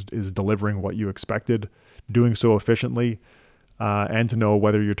fund is delivering what you expected, doing so efficiently, and to know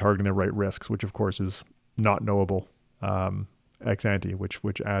whether you're targeting the right risks, which of course is not knowable ex ante,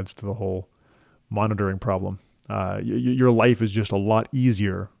 which adds to the whole monitoring problem. Your life is just a lot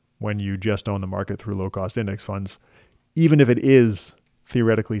easier when you just own the market through low-cost index funds, even if it is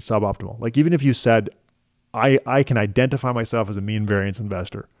theoretically suboptimal. Like, even if you said, I can identify myself as a mean variance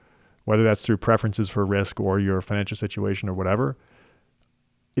investor, whether that's through preferences for risk or your financial situation or whatever,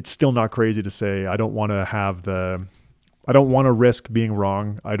 it's still not crazy to say, I don't want to risk being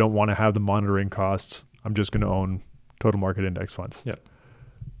wrong. I don't want to have the monitoring costs. I'm just going to own total market index funds. Yep.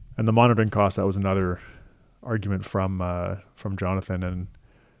 And the monitoring cost, that was another argument from Jonathan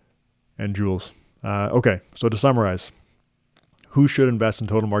and Jules. Okay, so to summarize, who should invest in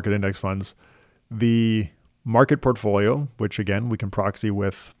total market index funds? The market portfolio, which again we can proxy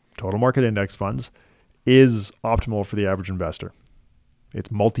with total market index funds, is optimal for the average investor. It's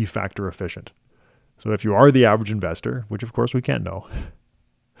multi-factor efficient. So if you are the average investor, which of course we can't know,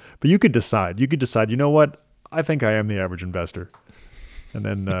 but you could decide, you know what? I think I am the average investor. And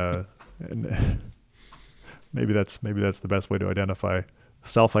then and maybe that's the best way to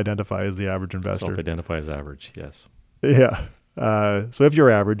self-identify as the average investor. Self-identify as average, yes. Yeah. So if you're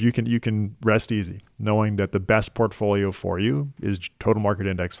average, you can rest easy knowing that the best portfolio for you is total market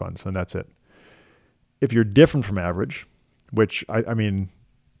index funds, and that's it. If you're different from average, which I mean,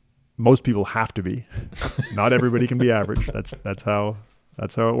 most people have to be. Not everybody can be average. That's how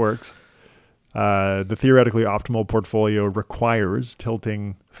it works. The theoretically optimal portfolio requires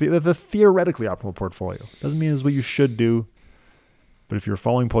tilting. The theoretically optimal portfolio doesn't mean it's what you should do, but if you're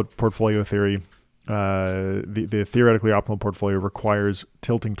following portfolio theory, the theoretically optimal portfolio requires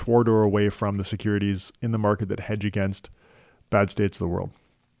tilting toward or away from the securities in the market that hedge against bad states of the world.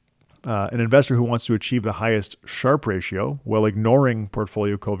 An investor who wants to achieve the highest Sharpe ratio while ignoring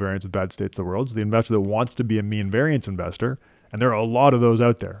portfolio covariance with bad states of the world, so the investor that wants to be a mean variance investor, and there are a lot of those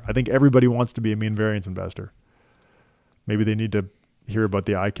out there. I think everybody wants to be a mean variance investor. Maybe they need to hear about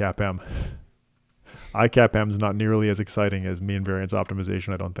the ICAPM. ICAPM is not nearly as exciting as mean variance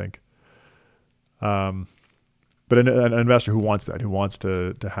optimization, I don't think. But an investor who wants that, who wants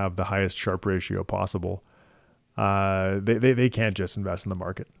to have the highest Sharpe ratio possible, they can't just invest in the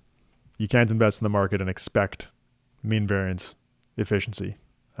market. You can't invest in the market and expect mean variance efficiency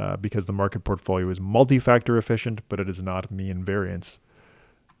because the market portfolio is multi-factor efficient, but it is not mean variance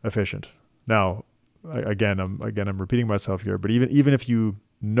efficient. Now, again, I'm repeating myself here, but even if you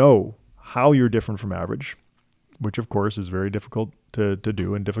know how you're different from average, which of course is very difficult to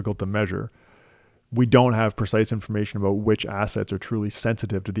do and difficult to measure, we don't have precise information about which assets are truly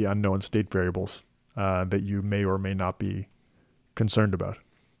sensitive to the unknown state variables that you may or may not be concerned about.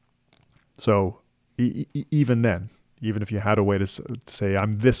 So even then, even if you had a way to say,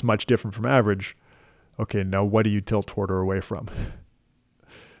 I'm this much different from average, okay, now what do you tilt toward or away from?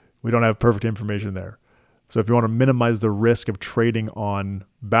 We don't have perfect information there. So if you want to minimize the risk of trading on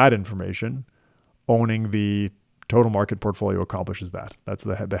bad information, owning the total market portfolio accomplishes that. That's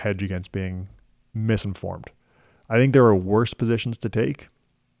the hedge against being misinformed. I think there are worse positions to take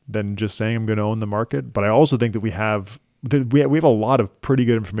than just saying I'm going to own the market, but I also think that we have a lot of pretty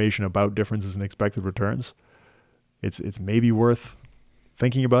good information about differences in expected returns. It's maybe worth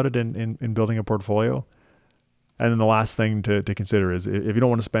thinking about it in building a portfolio. And then the last thing to consider is if you don't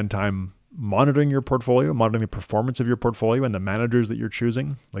want to spend time monitoring your portfolio, monitoring the performance of your portfolio and the managers that you're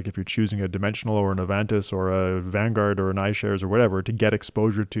choosing, like if you're choosing a Dimensional or an Avantis or a Vanguard or an iShares or whatever to get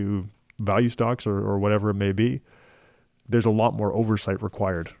exposure to value stocks or whatever it may be, there's a lot more oversight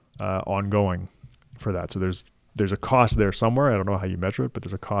required ongoing for that. So there's a cost there somewhere. I don't know how you measure it, but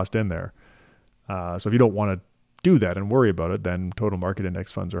there's a cost in there. So if you don't want to do that and worry about it, then total market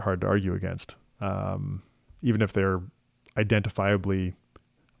index funds are hard to argue against, even if they're identifiably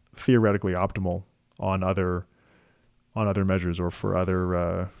theoretically optimal on other measures or for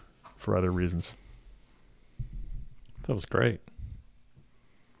other reasons. That was great.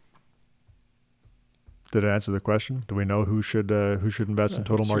 Did it answer the question? Do we know who should invest in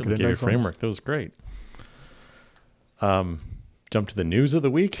total market Gave you a index funds? framework. That was great. Jump to the news of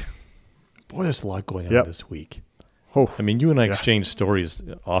the week. Boy, there's a lot going on this week. Oh, I mean, you and I exchange stories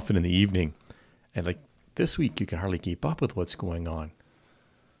often in the evening, and like this week, you can hardly keep up with what's going on.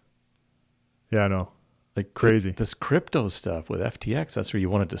 yeah, I know. Like Crazy. This crypto stuff with FTX, that's where you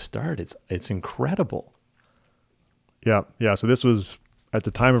wanted to start. It's incredible. Yeah, yeah. So this was at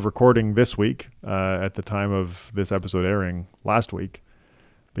the time of recording this week, at the time of this episode airing last week.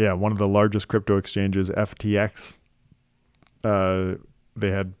 But yeah, one of the largest crypto exchanges, FTX, they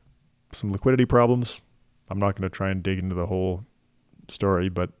had some liquidity problems. I'm not going to try and dig into the whole story,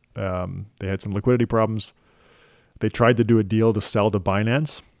 but they had some liquidity problems. They tried to do a deal to sell to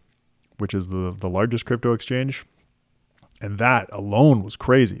Binance, which is the largest crypto exchange. And that alone was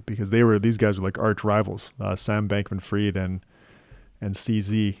crazy because these guys were like arch rivals, Sam Bankman-Fried and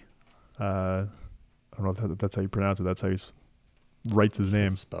CZ. I don't know if that's how you pronounce it. That's how he writes his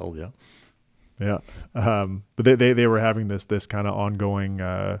name. It's spelled, yeah. Yeah. But they were having this kind of ongoing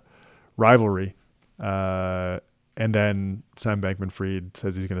rivalry. And then Sam Bankman-Fried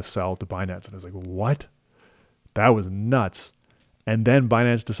says he's going to sell to Binance. And I was like, what? That was nuts. And then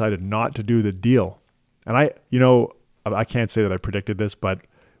Binance decided not to do the deal. And I can't say that I predicted this, but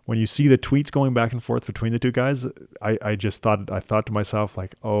when you see the tweets going back and forth between the two guys, I thought to myself,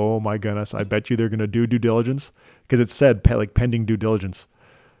 like, oh my goodness, I bet you they're going to do due diligence, because it said like pending due diligence.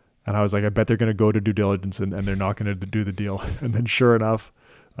 And I was like, I bet they're going to go to due diligence and they're not going to do the deal. And then sure enough,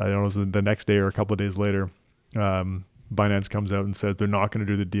 I don't know, it was the next day or a couple of days later, Binance comes out and says they're not going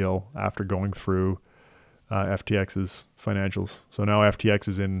to do the deal after going through FTX's financials. So now FTX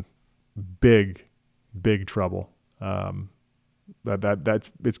is in big trouble. Watching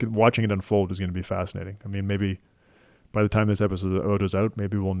it unfold is going to be fascinating. I mean, maybe by the time this episode is out,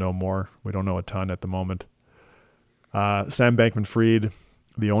 maybe we'll know more. We don't know a ton at the moment. Sam Bankman-Fried,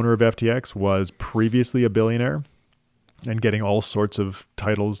 the owner of FTX, was previously a billionaire and getting all sorts of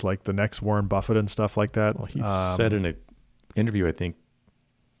titles like the next Warren Buffett and stuff like that. Well, he said in an interview, I think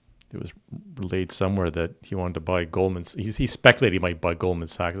it was relayed somewhere, that he wanted to buy Goldman. He speculated he might buy Goldman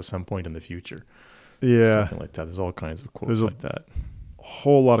Sachs at some point in the future. Yeah. Something like that. There's all kinds of quotes like that.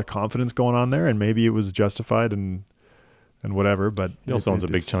 Whole lot of confidence going on there, and maybe it was justified and whatever, but he also owns a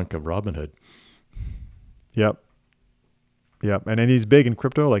big chunk of Robinhood. Yep. And then he's big in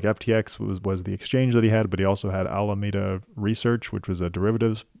crypto. Like FTX was the exchange that he had, but he also had Alameda Research, which was a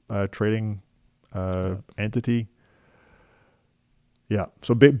derivatives trading entity. Yeah,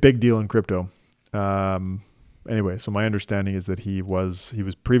 so big deal in crypto. Anyway, so my understanding is that he was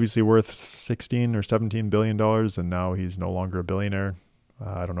previously worth $16 or $17 billion, and now he's no longer a billionaire.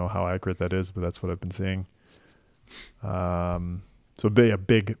 I don't know how accurate that is, but that's what I've been seeing. So a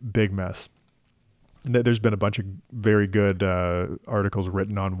big mess. And there's been a bunch of very good articles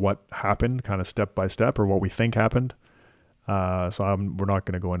written on what happened, kind of step by step, or what we think happened. So we're not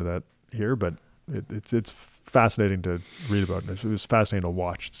going to go into that here, but it's fascinating to read about. It was fascinating to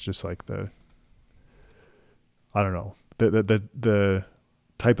watch. It's just like I don't know, the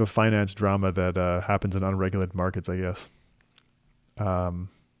type of finance drama that happens in unregulated markets, I guess. And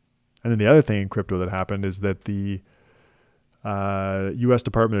then the other thing in crypto that happened is that the U.S.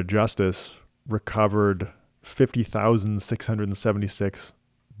 Department of Justice recovered 50,676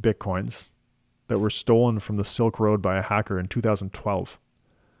 Bitcoins that were stolen from the Silk Road by a hacker in 2012.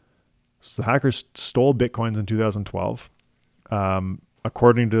 So the hackers stole Bitcoins in 2012.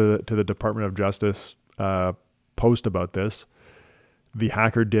 According to the Department of Justice post about this, the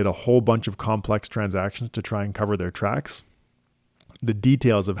hacker did a whole bunch of complex transactions to try and cover their tracks. The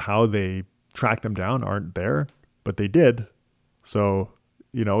details of how they tracked them down aren't there, but they did. So,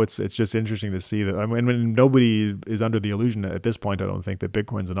 it's just interesting to see that. I mean, nobody is under the illusion at this point, I don't think, that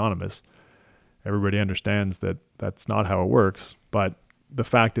Bitcoin's anonymous. Everybody understands that that's not how it works. But the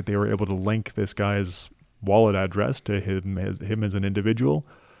fact that they were able to link this guy's wallet address to him as an individual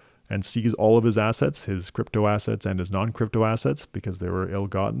and seize all of his assets, his crypto assets and his non-crypto assets, because they were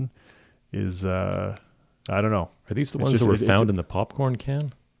ill-gotten, is, I don't know. Are these the ones that were found in the popcorn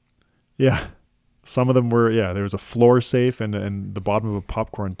can? Yeah. Some of them were, there was a floor safe and the bottom of a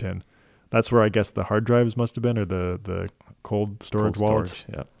popcorn tin. That's where I guess the hard drives must have been, or the cold storage wallets.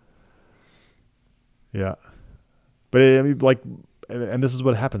 Yeah. But and this is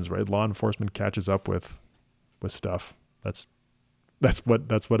what happens, right? Law enforcement catches up with stuff. That's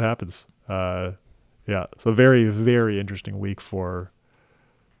what happens. So very, very interesting week for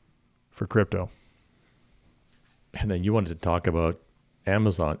crypto. And then you wanted to talk about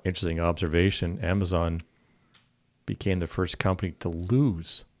Amazon. Interesting observation. Amazon became the first company to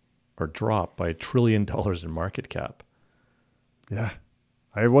lose or drop by $1 trillion in market cap. Yeah.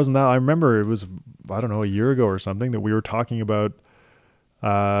 I remember it was, I don't know, a year ago or something that we were talking about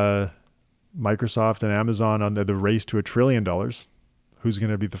Microsoft and Amazon on the race to $1 trillion. Who's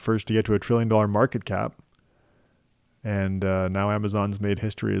going to be the first to get to $1 trillion market cap? And now Amazon's made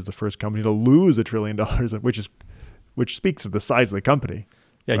history as the first company to lose $1 trillion, which speaks of the size of the company.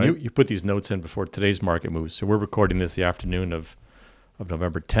 Yeah, right? you put these notes in before today's market moves. So we're recording this the afternoon of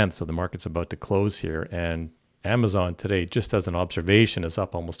November 10th. So the market's about to close here. And Amazon today, just as an observation, is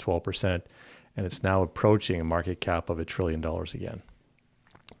up almost 12%. And it's now approaching a market cap of $1 trillion again.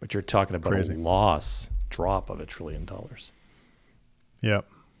 But you're talking about Crazy. a drop of $1 trillion. Yeah.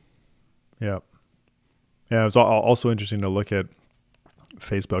 Yeah. Yeah. It's also interesting to look at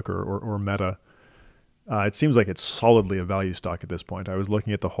Facebook or Meta. It seems like it's solidly a value stock at this point. I was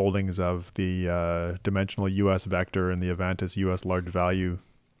looking at the holdings of the Dimensional US Vector and the Avantis US Large Value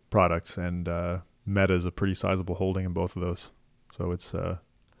products, and Meta is a pretty sizable holding in both of those. So it's, I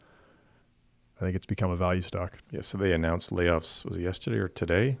think it's become a value stock. Yeah, so they announced layoffs, was it yesterday or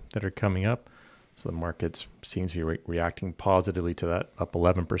today, that are coming up. So the market seems to be reacting positively to that, up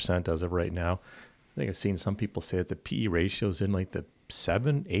 11% as of right now. I think I've seen some people say that the PE ratio is in like the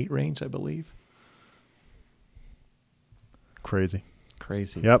 7-8 range, I believe. Crazy.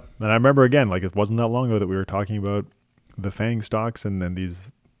 Yep. And I remember, again, like it wasn't that long ago that we were talking about the FANG stocks and then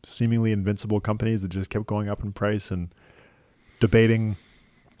these seemingly invincible companies that just kept going up in price, and debating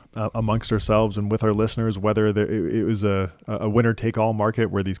amongst ourselves and with our listeners whether it was a winner-take-all market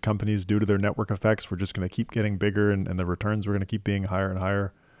where these companies, due to their network effects, were just going to keep getting bigger and the returns were going to keep being higher and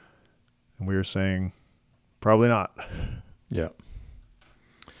higher. And we were saying, probably not. Yeah.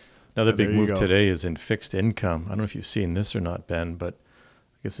 Another big there you move go. today is in fixed income. I don't know if you've seen this or not, Ben, but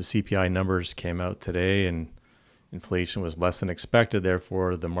I guess the CPI numbers came out today and inflation was less than expected.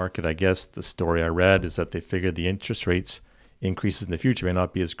 Therefore, the market, I guess the story I read is that they figured the interest rates increases in the future may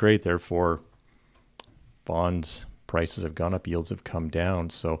not be as great. Therefore, bonds prices have gone up, yields have come down.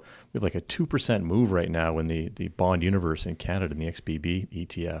 So we have like a 2% move right now in the bond universe in Canada in the XBB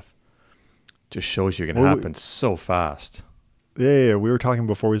ETF. Just shows you it can happen so fast. Yeah. We were talking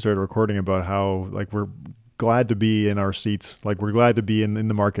before we started recording about how, like, we're glad to be in our seats. Like, we're glad to be in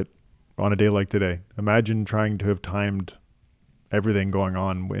the market on a day like today. Imagine trying to have timed everything going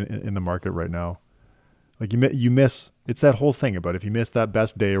on in the market right now. Like, you miss, it's that whole thing about if you miss that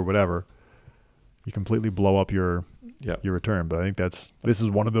best day or whatever, you completely blow up your return. But I think this is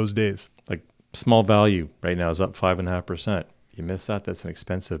one of those days. Like, small value right now is up 5.5%. You miss that, that's an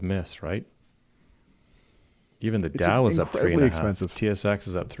expensive miss, right? Even the Dow is up 3.5%. Expensive. TSX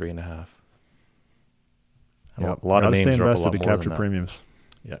is up 3.5%. Yep. A lot of names stay are up a invested lot to more capture than that. premiums.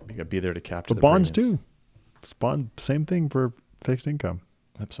 Yeah, you got to be there to capture But the bonds premiums. too. Same thing for fixed income.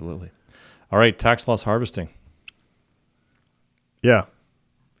 Absolutely. All right, tax loss harvesting. Yeah.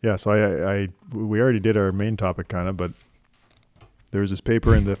 So we already did our main topic kind of, but there was this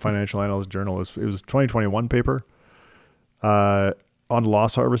paper in the Financial Analyst Journal. It was a 2021 paper on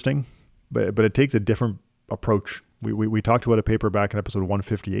loss harvesting, but it takes a different approach. We talked about a paper back in episode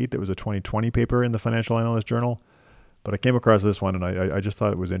 158 that was a 2020 paper in the Financial Analyst Journal, but I came across this one and I just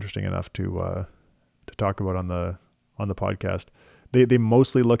thought it was interesting enough to talk about on the podcast. They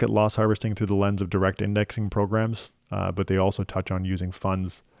mostly look at loss harvesting through the lens of direct indexing programs, but they also touch on using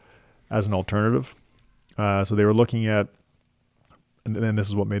funds as an alternative. So they were looking at, and this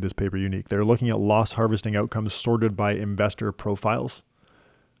is what made this paper unique. They were looking at loss harvesting outcomes sorted by investor profiles.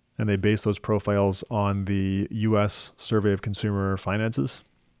 And they base those profiles on the U.S. Survey of Consumer Finances.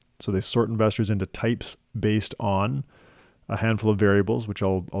 So they sort investors into types based on a handful of variables, which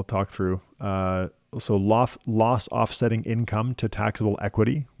I'll talk through. So loss offsetting income to taxable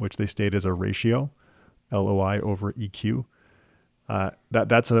equity, which they state as a ratio, LOI over EQ.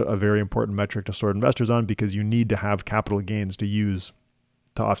 That's a very important metric to sort investors on because you need to have capital gains to use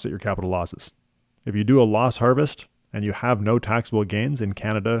to offset your capital losses. If you do a loss harvest and you have no taxable gains in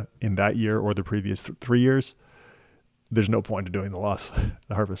Canada in that year or the previous 3 years, there's no point to doing the loss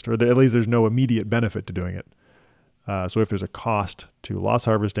harvest, or at least there's no immediate benefit to doing it. So if there's a cost to loss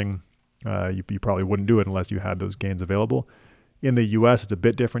harvesting, you probably wouldn't do it unless you had those gains available. In the U.S., it's a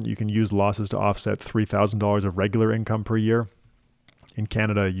bit different. You can use losses to offset $3,000 of regular income per year. In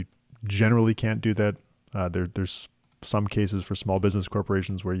Canada, you generally can't do that. There's some cases for small business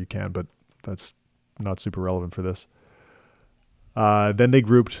corporations where you can, but that's not super relevant for this. Then they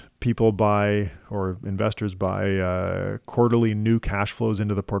grouped people by, or investors by, quarterly new cash flows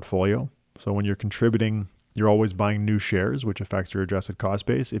into the portfolio. So when you're contributing, you're always buying new shares, which affects your adjusted cost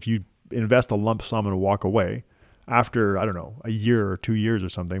base. If you invest a lump sum and walk away, after, I don't know, a year or 2 years or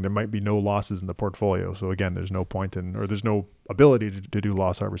something, there might be no losses in the portfolio. So again, there's no point in, or there's no ability to do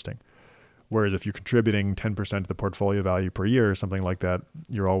loss harvesting. Whereas if you're contributing 10% of the portfolio value per year or something like that,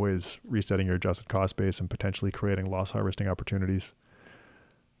 you're always resetting your adjusted cost base and potentially creating loss harvesting opportunities.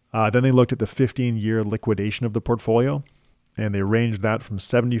 Then they looked at the 15-year liquidation of the portfolio, and they ranged that from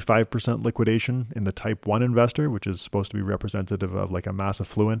 75% liquidation in the type 1 investor, which is supposed to be representative of like a mass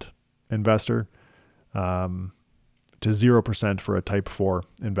affluent investor, to 0% for a type 4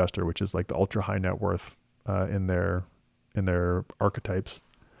 investor, which is like the ultra high net worth in their archetypes.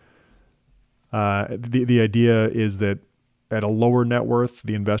 The idea is that at a lower net worth,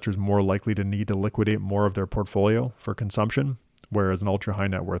 the investor is more likely to need to liquidate more of their portfolio for consumption, whereas an ultra high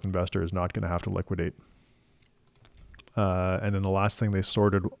net worth investor is not going to have to liquidate. And then the last thing they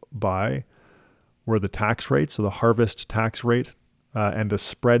sorted by were the tax rates, so the harvest tax rate and the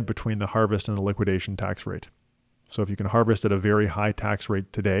spread between the harvest and the liquidation tax rate. So if you can harvest at a very high tax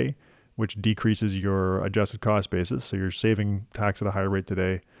rate today, which decreases your adjusted cost basis, so you're saving tax at a higher rate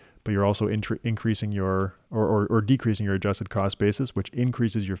today, but you're also increasing your or decreasing your adjusted cost basis, which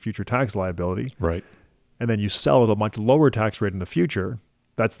increases your future tax liability. Right. And then you sell at a much lower tax rate in the future.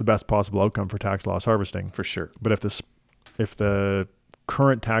 That's the best possible outcome for tax loss harvesting. For sure. But if the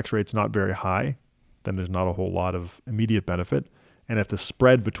current tax rate's not very high, then there's not a whole lot of immediate benefit. And if the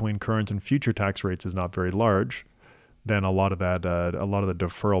spread between current and future tax rates is not very large, then a lot of the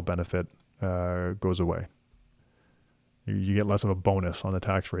deferral benefit goes away. You get less of a bonus on the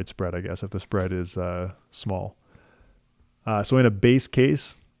tax rate spread, I guess, if the spread is small. So in a base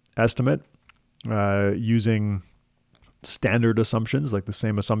case estimate, using standard assumptions, like the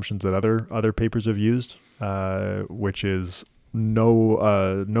same assumptions that other papers have used, which is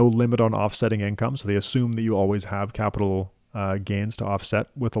no limit on offsetting income. So they assume that you always have capital gains to offset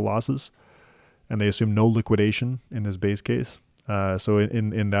with the losses, and they assume no liquidation in this base case. So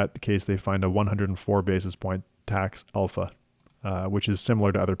in that case, they find a 104 basis point tax alpha, which is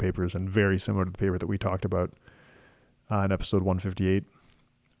similar to other papers and very similar to the paper that we talked about in episode 158.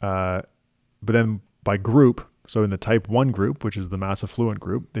 But then by group, so in the type 1 group, which is the mass affluent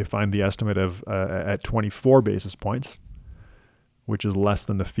group, they find the estimate of at 24 basis points, which is less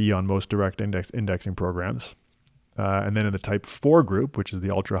than the fee on most direct indexing programs. And then in the type 4 group, which is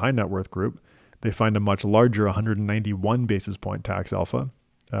the ultra high net worth group, they find a much larger 191 basis point tax alpha.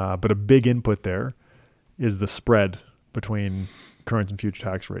 But a big input there is the spread between current and future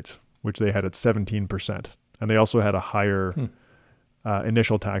tax rates, which they had at 17%. And they also had a higher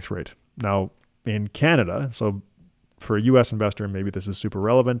initial tax rate. Now, in Canada, so for a U.S. investor, maybe this is super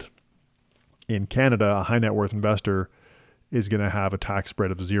relevant. In Canada, a high net worth investor is going to have a tax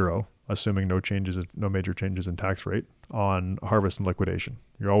spread of 0, assuming no major changes in tax rate on harvest and liquidation.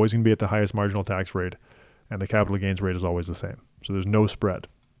 You're always going to be at the highest marginal tax rate, and the capital gains rate is always the same. So there's no spread.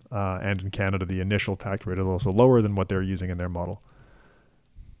 And in Canada, the initial tax rate is also lower than what they're using in their model.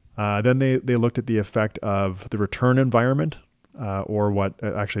 Then they looked at the effect of the return environment, or what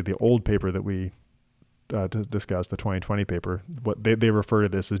actually the old paper that we discussed, the 2020 paper, what they refer to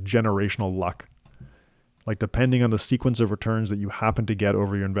this as generational luck. Like depending on the sequence of returns that you happen to get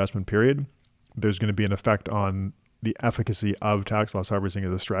over your investment period, there's going to be an effect on the efficacy of tax loss harvesting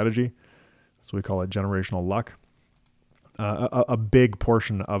as a strategy. So we call it generational luck. A big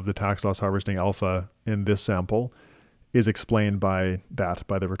portion of the tax loss harvesting alpha in this sample is explained by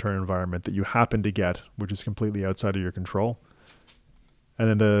the return environment that you happen to get, which is completely outside of your control. And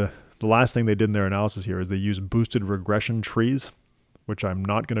then the last thing they did in their analysis here is they used boosted regression trees, which I'm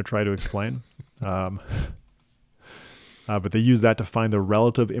not going to try to explain. But they use that to find the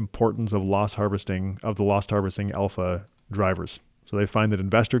relative importance of the loss harvesting alpha drivers. So they find that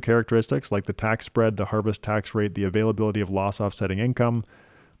investor characteristics like the tax spread, the harvest tax rate, the availability of loss offsetting income,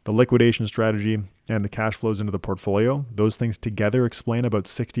 the liquidation strategy, and the cash flows into the portfolio, those things together explain about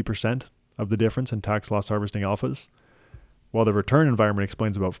 60% of the difference in tax loss harvesting alphas, while the return environment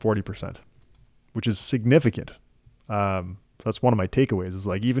explains about 40%, which is significant. That's one of my takeaways is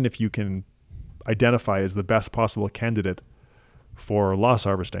like, even if you can identify as the best possible candidate for loss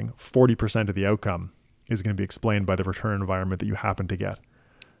harvesting, 40% of the outcome is going to be explained by the return environment that you happen to get.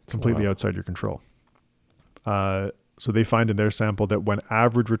 It's completely outside your control. So they find in their sample that when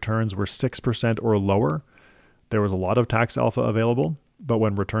average returns were 6% or lower, there was a lot of tax alpha available, but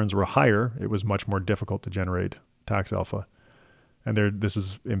when returns were higher, it was much more difficult to generate tax alpha. And this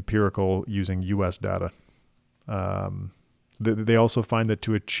is empirical using US data. They also find that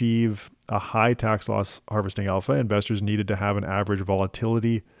to achieve a high tax loss harvesting alpha, investors needed to have an average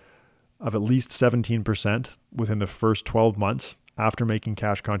volatility of at least 17% within the first 12 months after making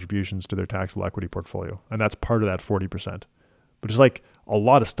cash contributions to their taxable equity portfolio. And that's part of that 40%. But it's like a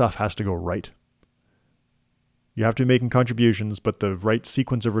lot of stuff has to go right. You have to be making contributions, but the right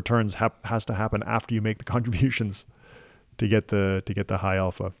sequence of returns has to happen after you make the contributions to get the high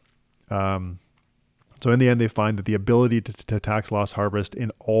alpha. So in the end, they find that the ability to tax loss harvest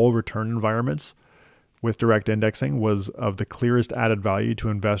in all return environments with direct indexing was of the clearest added value to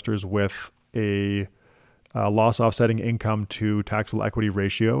investors with a loss offsetting income to taxable equity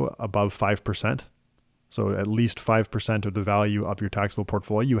ratio above 5%. So at least 5% of the value of your taxable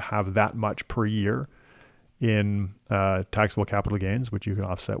portfolio, you have that much per year in taxable capital gains, which you can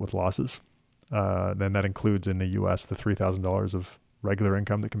offset with losses. Then that includes in the US the $3,000 of regular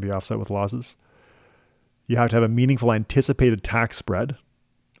income that can be offset with losses. You have to have a meaningful anticipated tax spread.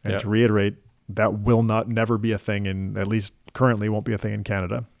 And to reiterate, that will never be a thing at least currently won't be a thing in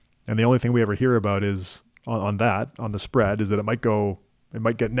Canada. And the only thing we ever hear about is on the spread is that it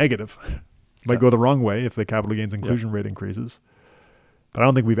might get negative. It might go the wrong way if the capital gains inclusion rate increases. But I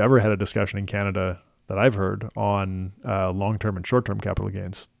don't think we've ever had a discussion in Canada that I've heard on long-term and short-term capital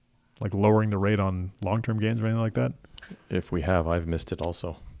gains, like lowering the rate on long-term gains or anything like that. If we have, I've missed it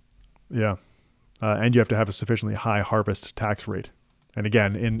also. Yeah. And you have to have a sufficiently high harvest tax rate. And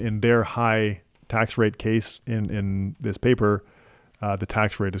again, in their high tax rate case in this paper, the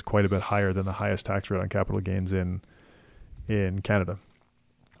tax rate is quite a bit higher than the highest tax rate on capital gains in Canada.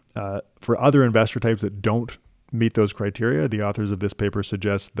 For other investor types that don't meet those criteria, the authors of this paper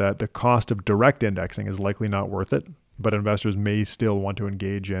suggest that the cost of direct indexing is likely not worth it, but investors may still want to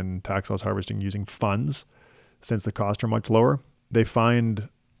engage in tax loss harvesting using funds since the costs are much lower. They find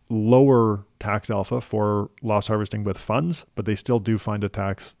lower tax alpha for loss harvesting with funds, but they still do find a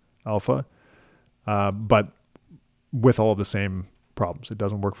tax alpha, but with all of the same problems. It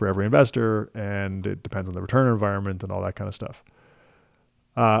doesn't work for every investor, and it depends on the return environment and all that kind of stuff.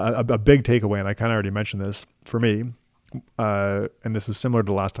 A big takeaway, and I kind of already mentioned this for me, and this is similar to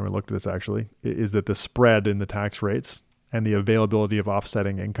the last time I looked at this actually, is that the spread in the tax rates and the availability of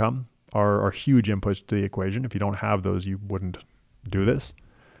offsetting income are huge inputs to the equation. If you don't have those, you wouldn't do this.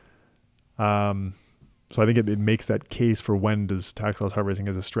 So I think it makes that case for when does tax loss harvesting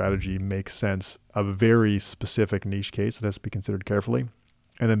as a strategy make sense, a very specific niche case that has to be considered carefully.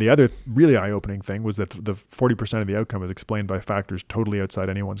 And then the other really eye-opening thing was that the 40% of the outcome is explained by factors totally outside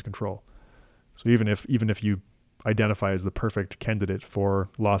anyone's control. So even if you identify as the perfect candidate for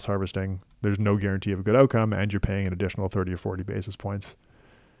loss harvesting, there's no guarantee of a good outcome, and you're paying an additional 30 or 40 basis points.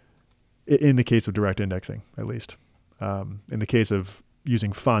 In the case of direct indexing, at least. In the case of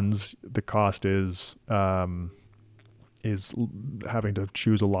using funds, the cost is having to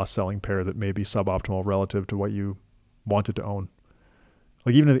choose a loss selling pair that may be suboptimal relative to what you wanted to own.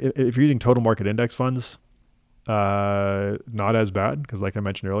 Like even if you're using total market index funds, not as bad, because like I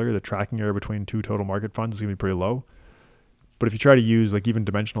mentioned earlier, the tracking error between two total market funds is going to be pretty low. But if you try to use like even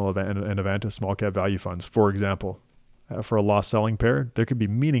dimensional and Avantis small cap value funds, for example, for a loss selling pair, there could be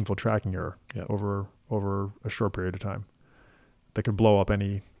meaningful tracking error over a short period of time that could blow up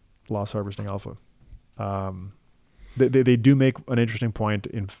any loss harvesting alpha. They do make an interesting point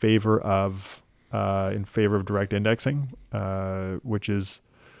in favor of direct indexing, which is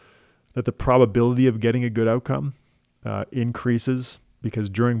that the probability of getting a good outcome increases because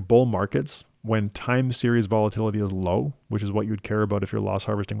during bull markets, when time series volatility is low, which is what you'd care about if you're loss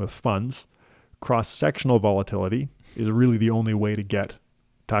harvesting with funds, cross-sectional volatility is really the only way to get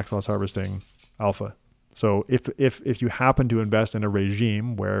tax loss harvesting alpha. So if you happen to invest in a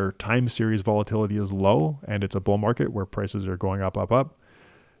regime where time series volatility is low and it's a bull market where prices are going up,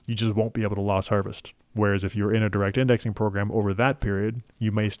 you just won't be able to loss harvest. Whereas if you're in a direct indexing program over that period,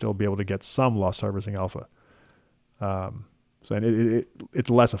 you may still be able to get some loss harvesting alpha. It's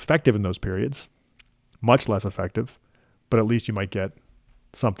less effective in those periods, much less effective, but at least you might get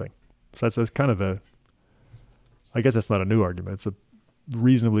something. So that's kind of I guess that's not a new argument. It's a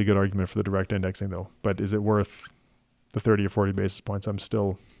reasonably good argument for the direct indexing though. But is it worth the 30 or 40 basis points? I'm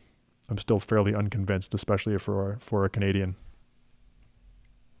still fairly unconvinced, especially for a Canadian.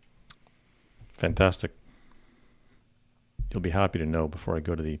 Fantastic. You'll be happy to know before I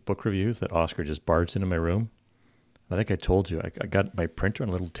go to the book reviews that Oscar just barged into my room. I think I told you, I got my printer on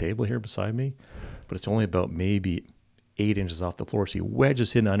a little table here beside me, but it's only about maybe 8 inches off the floor. So he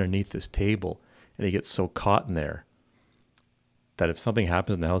wedges in underneath this table and he gets so caught in there that if something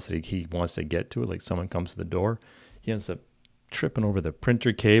happens in the house that he wants to get to it, like someone comes to the door, he ends up tripping over the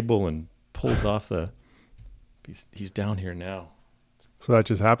printer cable and pulls off he's down here now. So that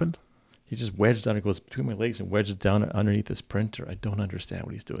just happened? He just wedged down, it goes between my legs and wedges down underneath this printer. I don't understand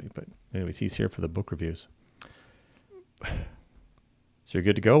what he's doing, but anyways, he's here for the book reviews. So you're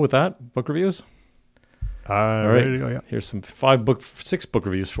good to go with that? Book reviews? All right. Ready to go, yeah. Here's some 6 book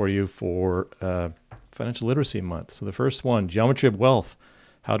reviews for you for Financial Literacy Month. So the first one, Geometry of Wealth,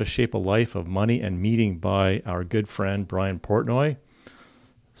 How to Shape a Life of Money and Meeting by our good friend, Brian Portnoy.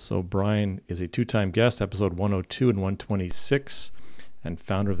 So Brian is a 2-time guest, episode 102 and 126, and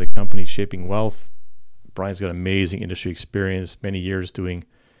founder of the company Shaping Wealth. Brian's got amazing industry experience, many years doing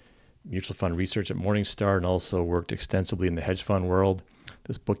mutual fund research at Morningstar, and also worked extensively in the hedge fund world.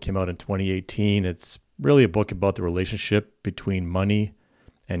 This book came out in 2018. It's really a book about the relationship between money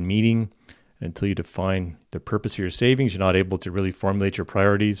and meeting. And until you define the purpose of your savings, you're not able to really formulate your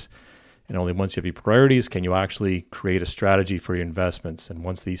priorities. And only once you have your priorities can you actually create a strategy for your investments. And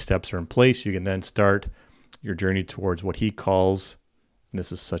once these steps are in place, you can then start your journey towards what he calls, and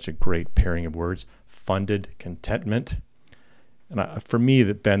this is such a great pairing of words, funded contentment. And for me,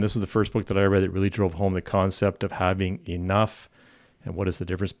 Ben, this is the first book that I read that really drove home the concept of having enough and what is the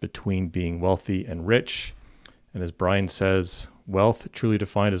difference between being wealthy and rich. And as Brian says, wealth truly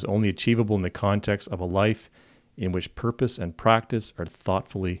defined is only achievable in the context of a life in which purpose and practice are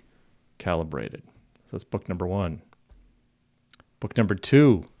thoughtfully calibrated. So that's book number 1. Book number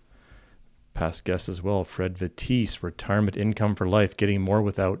 2, past guest as well, Fred Vitisse, Retirement Income for Life, Getting More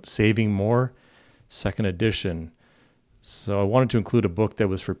Without Saving More, 2nd edition. So I wanted to include a book that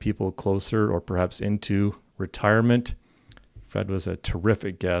was for people closer or perhaps into retirement. Fred was a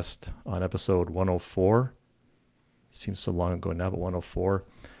terrific guest on episode 104. Seems so long ago now, but 104.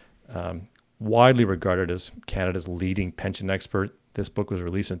 Widely regarded as Canada's leading pension expert. This book was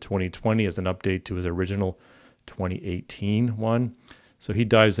released in 2020 as an update to his original 2018 one. So he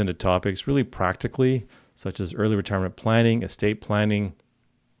dives into topics really practically, such as early retirement planning, estate planning,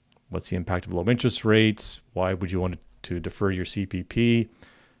 what's the impact of low interest rates, why would you want to defer your CPP,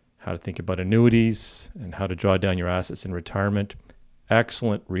 how to think about annuities, and how to draw down your assets in retirement.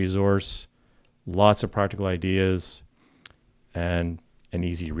 Excellent resource, lots of practical ideas, and an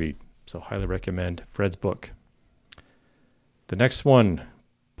easy read. So highly recommend Fred's book. The next one,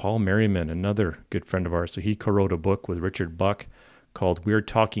 Paul Merriman, another good friend of ours. So he co-wrote a book with Richard Buck called We're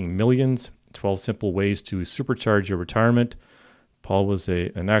Talking Millions, 12 Simple Ways to Supercharge Your Retirement. Paul was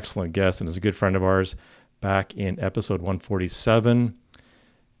an excellent guest and is a good friend of ours back in episode 147.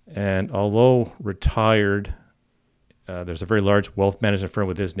 And although retired, there's a very large wealth management firm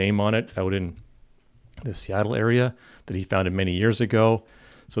with his name on it out in the Seattle area that he founded many years ago.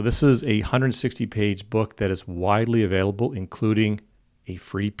 So this is a 160-page book that is widely available, including a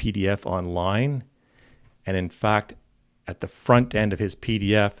free PDF online. And in fact, at the front end of his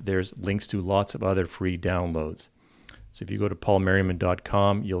PDF, there's links to lots of other free downloads. So if you go to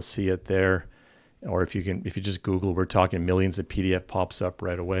paulmerriman.com, you'll see it there. Or if you just Google, We're Talking Millions, a PDF pops up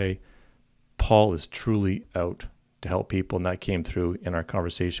right away. Paul is truly out to help people, and that came through in our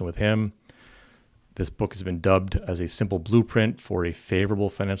conversation with him. This book has been dubbed as a simple blueprint for a favorable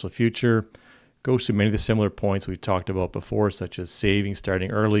financial future. Goes through many of the similar points we've talked about before, such as saving,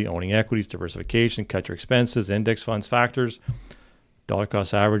 starting early, owning equities, diversification, cut your expenses, index funds, factors, dollar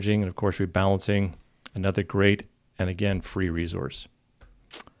cost averaging, and of course rebalancing. Another great and again free resource.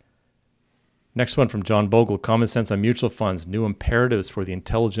 Next one from John Bogle, Common Sense on Mutual Funds, New Imperatives for the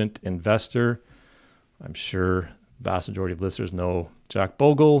Intelligent Investor. I'm sure the vast majority of listeners know Jack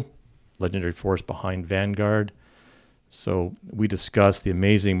Bogle, legendary force behind Vanguard. So we discussed the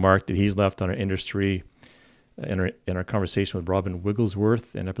amazing mark that he's left on our industry in our conversation with Robin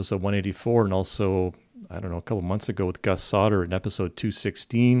Wigglesworth in episode 184, and also, a couple months ago with Gus Sauter in episode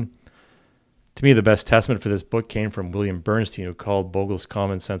 216. To me, the best testament for this book came from William Bernstein, who called Bogle's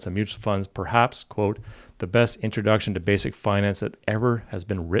Common Sense on Mutual Funds perhaps, quote, the best introduction to basic finance that ever has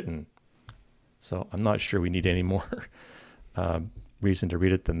been written. So I'm not sure we need any more reason to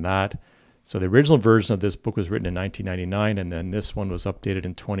read it than that. So the original version of this book was written in 1999, and then this one was updated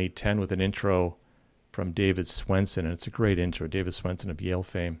in 2010 with an intro from David Swenson, and it's a great intro, David Swenson of Yale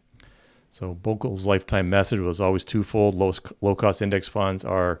fame. So Bogle's lifetime message was always twofold. Low-cost index funds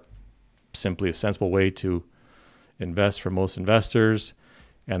are simply a sensible way to invest for most investors,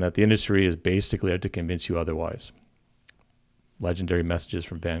 and that the industry is basically out to convince you otherwise. Legendary messages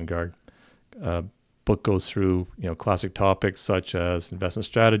from Vanguard. Book goes through classic topics such as investment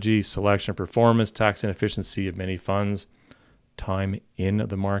strategy, selection, performance, tax inefficiency of many funds, time in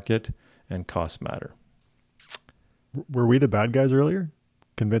the market, and cost matter. Were we the bad guys earlier,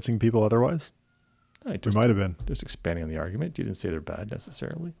 convincing people otherwise? We might have been. Just expanding on the argument. You didn't say they're bad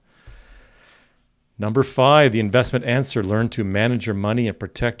necessarily. Number 5, The Investment Answer, Learn to Manage Your Money and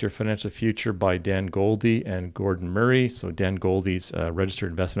Protect Your Financial Future by Dan Goldie and Gordon Murray. So Dan Goldie's a registered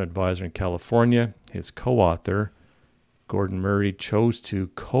investment advisor in California. His co-author, Gordon Murray chose to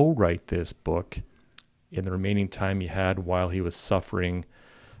co-write this book in the remaining time he had while he was suffering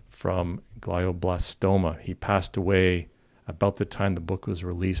from glioblastoma. He passed away about the time the book was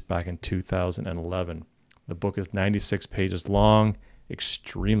released back in 2011. The book is 96 pages long,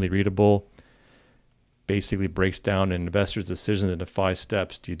 extremely readable, basically breaks down an investor's decisions into 5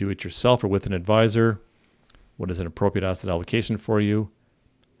 steps. Do you do it yourself or with an advisor? What is an appropriate asset allocation for you?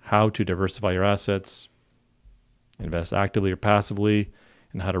 How to diversify your assets, invest actively or passively,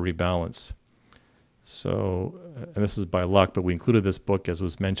 and how to rebalance. So, and this is by luck, but we included this book, as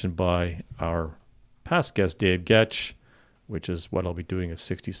was mentioned by our past guest, Dave Getch, which is what I'll be doing a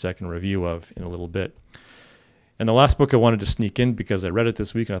 60-second review of in a little bit. And the last book I wanted to sneak in, because I read it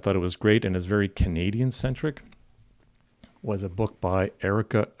this week and I thought it was great and is very Canadian-centric, was a book by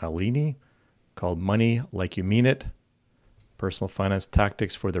Erica Alini called Money Like You Mean It, Personal Finance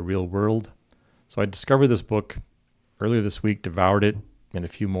Tactics for the Real World. So I discovered this book earlier this week, devoured it in a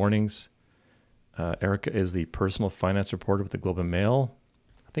few mornings. Erica is the personal finance reporter with the Globe and Mail.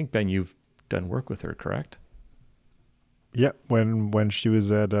 I think, Ben, you've done work with her, correct? Yeah, when she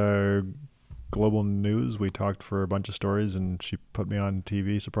was at Global News, we talked for a bunch of stories, and she put me on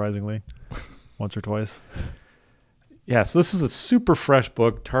TV, surprisingly, once or twice. Yeah, so this is a super fresh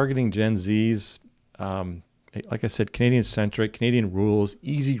book targeting Gen Zs. Like I said, Canadian-centric, Canadian rules,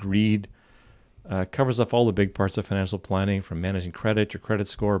 easy read, covers up all the big parts of financial planning, from managing credit, your credit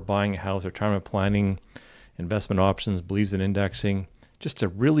score, buying a house, retirement planning, investment options, believes in indexing. Just a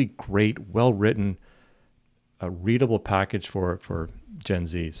really great, well-written, readable package for Gen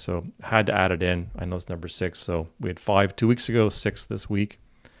Z. So had to add it in. I know it's number 6. So we had 5 2 weeks ago, 6 this week.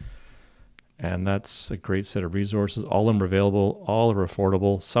 And that's a great set of resources. All of them are available. All are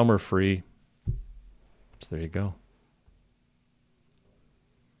affordable. Some are free. So there you go.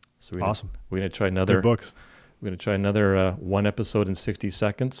 So awesome. We're going to try another Good books. We're going to try another 1 episode in 60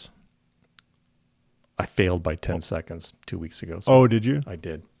 seconds. I failed by 10 seconds 2 weeks ago. So did you? I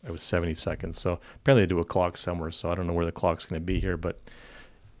did. It was 70 seconds. So apparently I do a clock somewhere. So I don't know where the clock's going to be here, but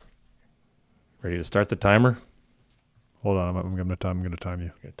ready to start the timer? Hold on. I'm going to time you. I'm going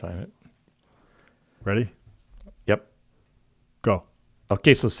to time it. Ready? Yep. Go.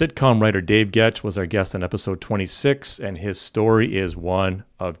 Okay, so sitcom writer Dave Getch was our guest on episode 26, and his story is one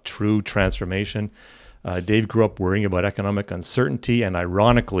of true transformation. Dave grew up worrying about economic uncertainty, and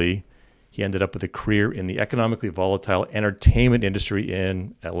ironically, he ended up with a career in the economically volatile entertainment industry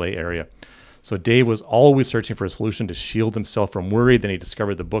in LA area. So Dave was always searching for a solution to shield himself from worry. Then he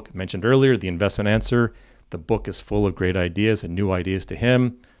discovered the book mentioned earlier, The Investment Answer. The book is full of great ideas and new ideas to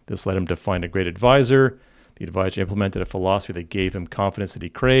him. This led him to find a great advisor. The advisor implemented a philosophy that gave him confidence that he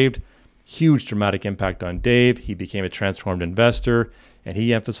craved. Huge dramatic impact on Dave. He became a transformed investor, and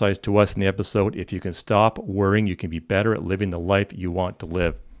he emphasized to us in the episode, if you can stop worrying, you can be better at living the life you want to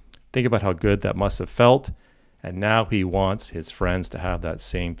live. Think about how good that must have felt, and now he wants his friends to have that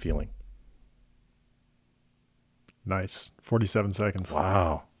same feeling. Nice. 47 seconds.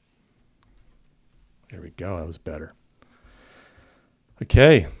 Wow. There we go. That was better.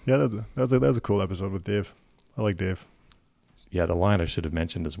 Okay. Yeah, that was a cool episode with Dave. I like Dave. Yeah, the line I should have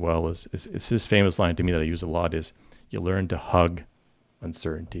mentioned as well is his famous line to me that I use a lot is, you learn to hug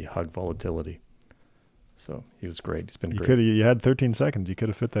uncertainty, hug volatility. So he was great. He's been great. You had 13 seconds. You could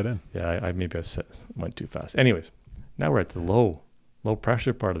have fit that in. Yeah, I went too fast. Anyways, now we're at the low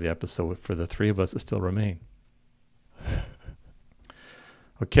pressure part of the episode for the 3 of us that still remain.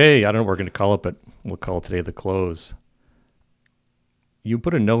 Okay, I don't know what we're going to call it, but we'll call it today the close. You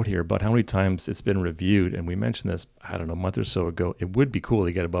put a note here about how many times it's been reviewed, and we mentioned this, I don't know, a month or so ago. It would be cool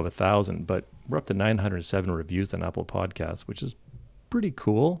to get above 1,000, but we're up to 907 reviews on Apple Podcasts, which is pretty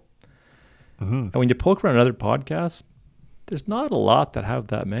cool. Mm-hmm. And when you poke around other podcasts, there's not a lot that have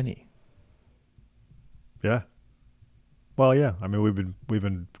that many. Yeah. Well, yeah. I mean, we've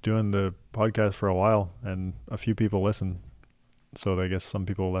been doing the podcast for a while, and a few people listen. So I guess some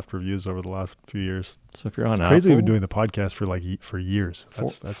people left reviews over the last few years. So if you're on it's Apple, crazy we've been doing the podcast for years.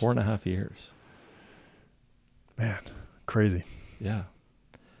 That's 4.5 years. Man, crazy. Yeah.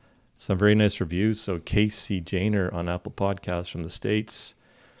 Some very nice reviews. So Casey Janer on Apple Podcasts from the States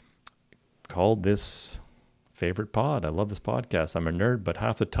called this favorite pod. I love this podcast. I'm a nerd, but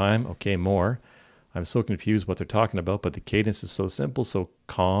half the time, okay, more. I'm so confused what they're talking about, but the cadence is so simple, so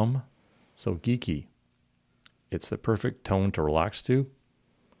calm, so geeky. It's the perfect tone to relax to.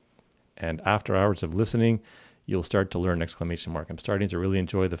 And after hours of listening, you'll start to learn ! I'm starting to really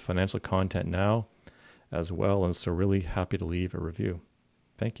enjoy the financial content now as well, and so really happy to leave a review.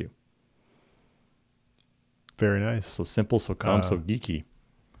 Thank you. Very nice. So simple, so calm, so geeky.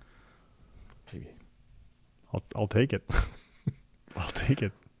 Maybe. I'll take it. I'll take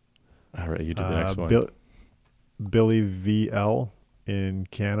it. All right, you do the next one. Billy VL in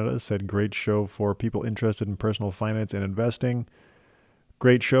Canada said, great show for people interested in personal finance and investing.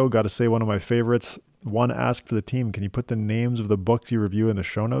 Great show. Got to say, one of my favorites. One asked for the team, can you put the names of the books you review in the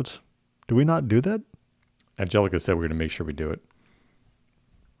show notes? Do we not do that? Angelica said we're going to make sure we do it.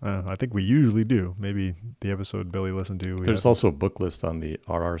 I think we usually do. Maybe the episode Billy listened to. There's also a book list on the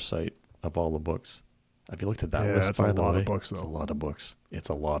RR site of all the books. Have you looked at that list? That's a lot of books, though. It's a lot of books. It's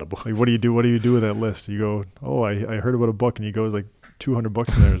a lot of books. Like, what do you do? What do you do with that list? You go, oh, I heard about a book, and you go, like 200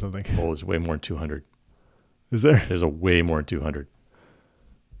 books in there or something. Oh, there's way more than 200. Is there? There's a way more than 200.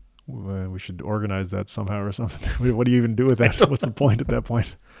 We should organize that somehow or something. What do you even do with that? What's the point at that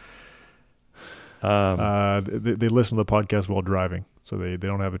point? They listen to the podcast while driving, so they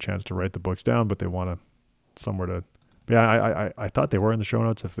don't have a chance to write the books down, but they want somewhere to. Yeah, I thought they were in the show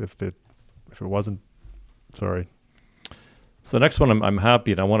notes. If it wasn't, sorry. So the next one, I'm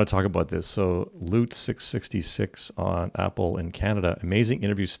happy, and I want to talk about this. So Loot 666 on Apple in Canada, amazing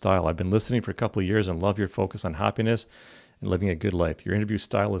interview style. I've been listening for a couple of years and love your focus on happiness and living a good life. Your interview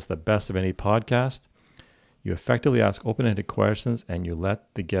style is the best of any podcast. You effectively ask open-ended questions and you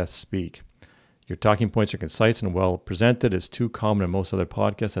let the guests speak. Your talking points are concise and well presented. It's too common in most other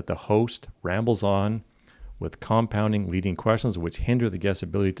podcasts that the host rambles on with compounding leading questions which hinder the guest's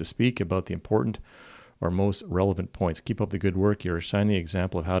ability to speak about the important or most relevant points. Keep up the good work. You're a shining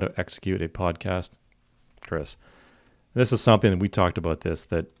example of how to execute a podcast, Chris. This is something that we talked about this,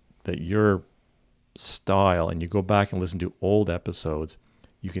 that your style, and you go back and listen to old episodes,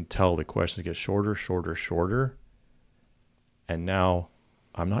 you can tell the questions get shorter. And now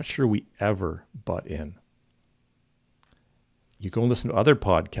I'm not sure we ever butt in. You go and listen to other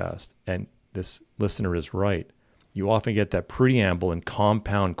podcasts, and this listener is right. You often get that preamble and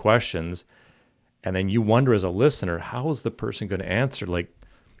compound questions, and then you wonder as a listener, how is the person going to answer? Like,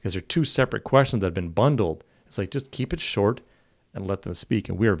 because they're two separate questions that have been bundled. It's like, just keep it short and let them speak.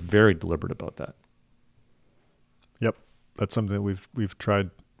 And we are very deliberate about that. Yep. That's something that we've tried.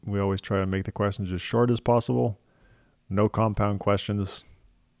 We always try to make the questions as short as possible. No compound questions.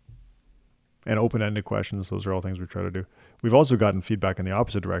 And open-ended questions. Those are all things we try to do. We've also gotten feedback in the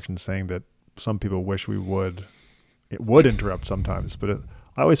opposite direction saying that some people wish it would interrupt sometimes. But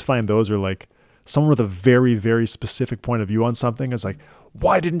I always find those are like someone with a very, very specific point of view on something. It's like,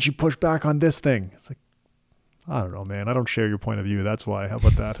 why didn't you push back on this thing? It's like, I don't know, man. I don't share your point of view. That's why. How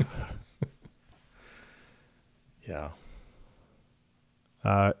about that? Yeah.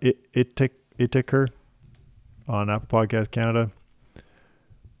 Itiker on Apple Podcast Canada.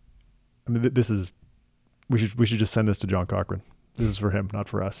 I mean, we should just send this to John Cochran. This is for him, not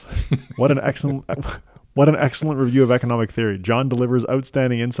for us. What an excellent review of economic theory. John delivers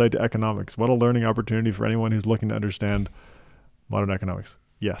outstanding insight to economics. What a learning opportunity for anyone who's looking to understand modern economics.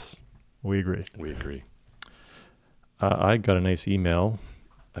 Yes, we agree. We agree. I got a nice email.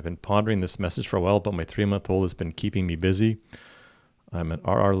 I've been pondering this message for a while, but my 3-month-old has been keeping me busy. I'm an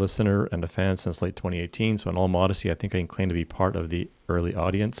RR listener and a fan since late 2018, so in all modesty, I think I can claim to be part of the early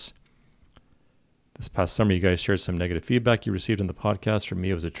audience. This past summer, you guys shared some negative feedback you received in the podcast. For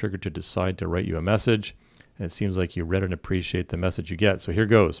me, it was a trigger to decide to write you a message, and it seems like you read and appreciate the message you get. So here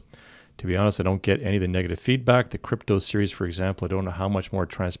goes. To be honest, I don't get any of the negative feedback. The crypto series, for example, I don't know how much more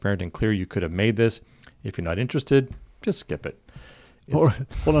transparent and clear you could have made this. If you're not interested, just skip it. Hold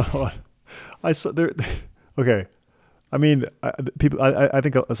on. Okay. I mean, I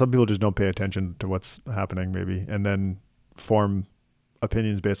think some people just don't pay attention to what's happening, maybe, and then form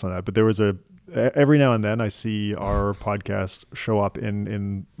opinions based on that. But there was every now and then I see our podcast show up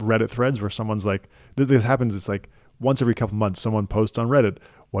in Reddit threads where someone's like, this happens. It's like once every couple months, someone posts on Reddit,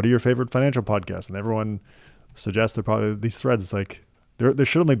 what are your favorite financial podcasts? And everyone suggests they're probably these threads. It's like, there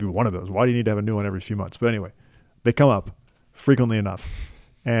should only be one of those. Why do you need to have a new one every few months? But anyway, they come up frequently enough.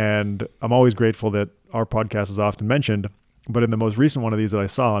 And I'm always grateful that our podcast is often mentioned. But in the most recent one of these that I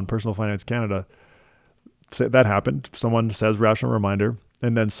saw on Personal Finance Canada, that happened. Someone says rational reminder,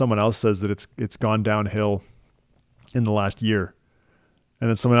 and then someone else says that it's gone downhill in the last year. And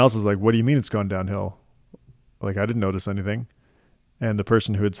then someone else is like, what do you mean it's gone downhill? Like, I didn't notice anything. And the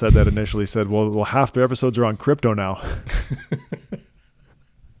person who had said that initially said, well, half their episodes are on crypto now.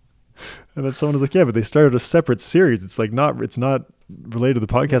 And then someone was like, yeah, but they started a separate series. It's not related to the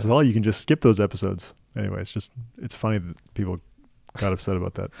podcast at all. You can just skip those episodes. Anyway, it's funny that people got upset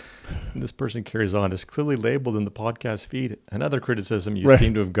about that. And this person carries on. It's clearly labeled in the podcast feed. Another criticism you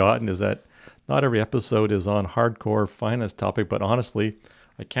seem to have gotten is that not every episode is on hardcore finance topic, but honestly,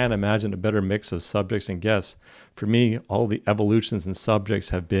 I can't imagine a better mix of subjects and guests. For me, all the evolutions and subjects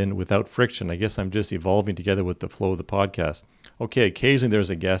have been without friction. I guess I'm just evolving together with the flow of the podcast. Okay, occasionally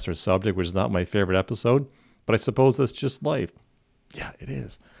there's a guest or subject which is not my favorite episode, but I suppose that's just life. Yeah, it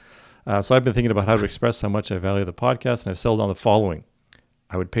is. So I've been thinking about how to express how much I value the podcast, and I've settled on the following.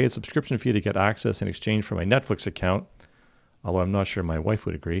 I would pay a subscription fee to get access in exchange for my Netflix account, although I'm not sure my wife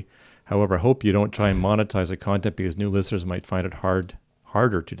would agree. However, I hope you don't try and monetize the content because new listeners might find it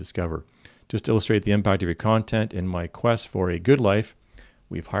harder to discover. Just to illustrate the impact of your content in my quest for a good life,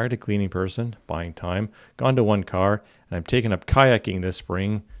 we've hired a cleaning person, buying time, gone to one car, and I'm taking up kayaking this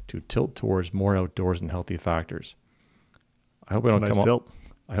spring to tilt towards more outdoors and healthy factors. I hope I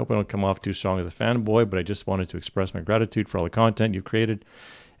don't come off too strong as a fanboy, but I just wanted to express my gratitude for all the content you've created,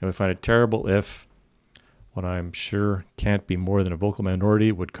 and would find it terrible if what I'm sure can't be more than a vocal minority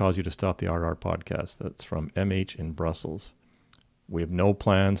would cause you to stop the RR podcast. That's from MH in Brussels. We have no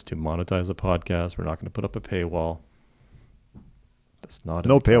plans to monetize the podcast. We're not going to put up a paywall. That's not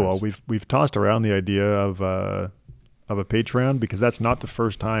no paywall. We've tossed around the idea of a Patreon because that's not the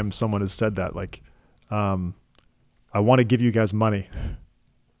first time someone has said that. Like, I want to give you guys money,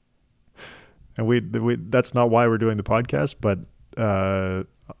 and we that's not why we're doing the podcast. But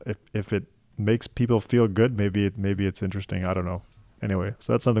if it makes people feel good, maybe it's interesting. I don't know. Anyway,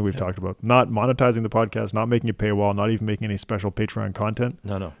 so that's something we've talked about. Not monetizing the podcast, not making a paywall, not even making any special Patreon content.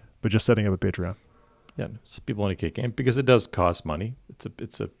 No. But just setting up a Patreon. Yeah, so people want to kick in because it does cost money.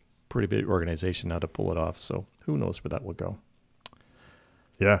 It's a pretty big organization now to pull it off. So who knows where that will go?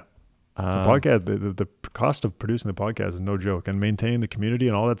 Yeah, the podcast, the cost of producing the podcast is no joke, and maintaining the community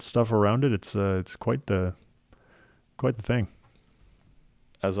and all that stuff around it. It's quite the thing.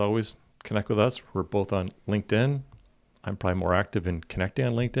 As always, connect with us. We're both on LinkedIn. I'm probably more active in connecting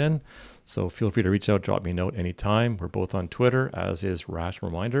on LinkedIn, so feel free to reach out, drop me a note anytime. We're both on Twitter, as is Rash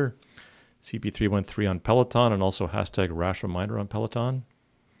Reminder, CP313 on Peloton, and also hashtag Rash Reminder on Peloton.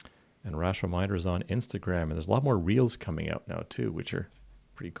 And Rash Reminder is on Instagram, and there's a lot more reels coming out now too, which are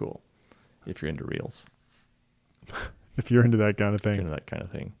pretty cool if you're into reels. If you're into that kind of thing. If you're into that kind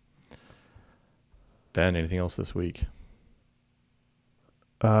of thing. Ben, anything else this week?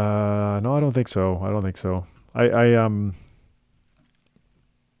 No, I don't think so. I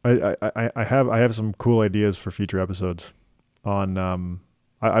have some cool ideas for future episodes on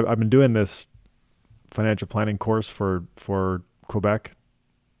I've been doing this financial planning course for Quebec.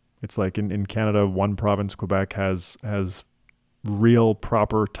 It's like in Canada, one province, Quebec, has real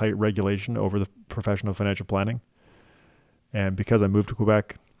proper tight regulation over the profession of financial planning. And because I moved to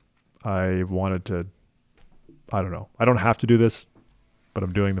Quebec, I wanted to, I don't know, I don't have to do this, but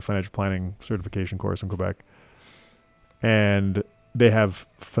I'm doing the financial planning certification course in Quebec. And they have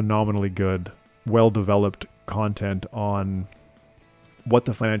phenomenally good, well-developed content on what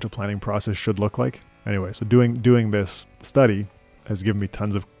the financial planning process should look like. Anyway, so doing this study has given me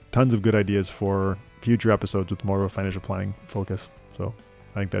tons of good ideas for future episodes with more of a financial planning focus. So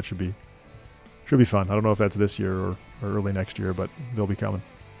I think that should be fun. I don't know if that's this year or early next year, but they'll be coming.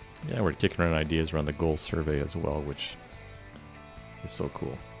 Yeah, we're kicking around ideas around the goal survey as well, which is so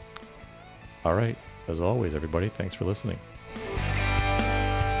cool. All right. As always, everybody, thanks for listening.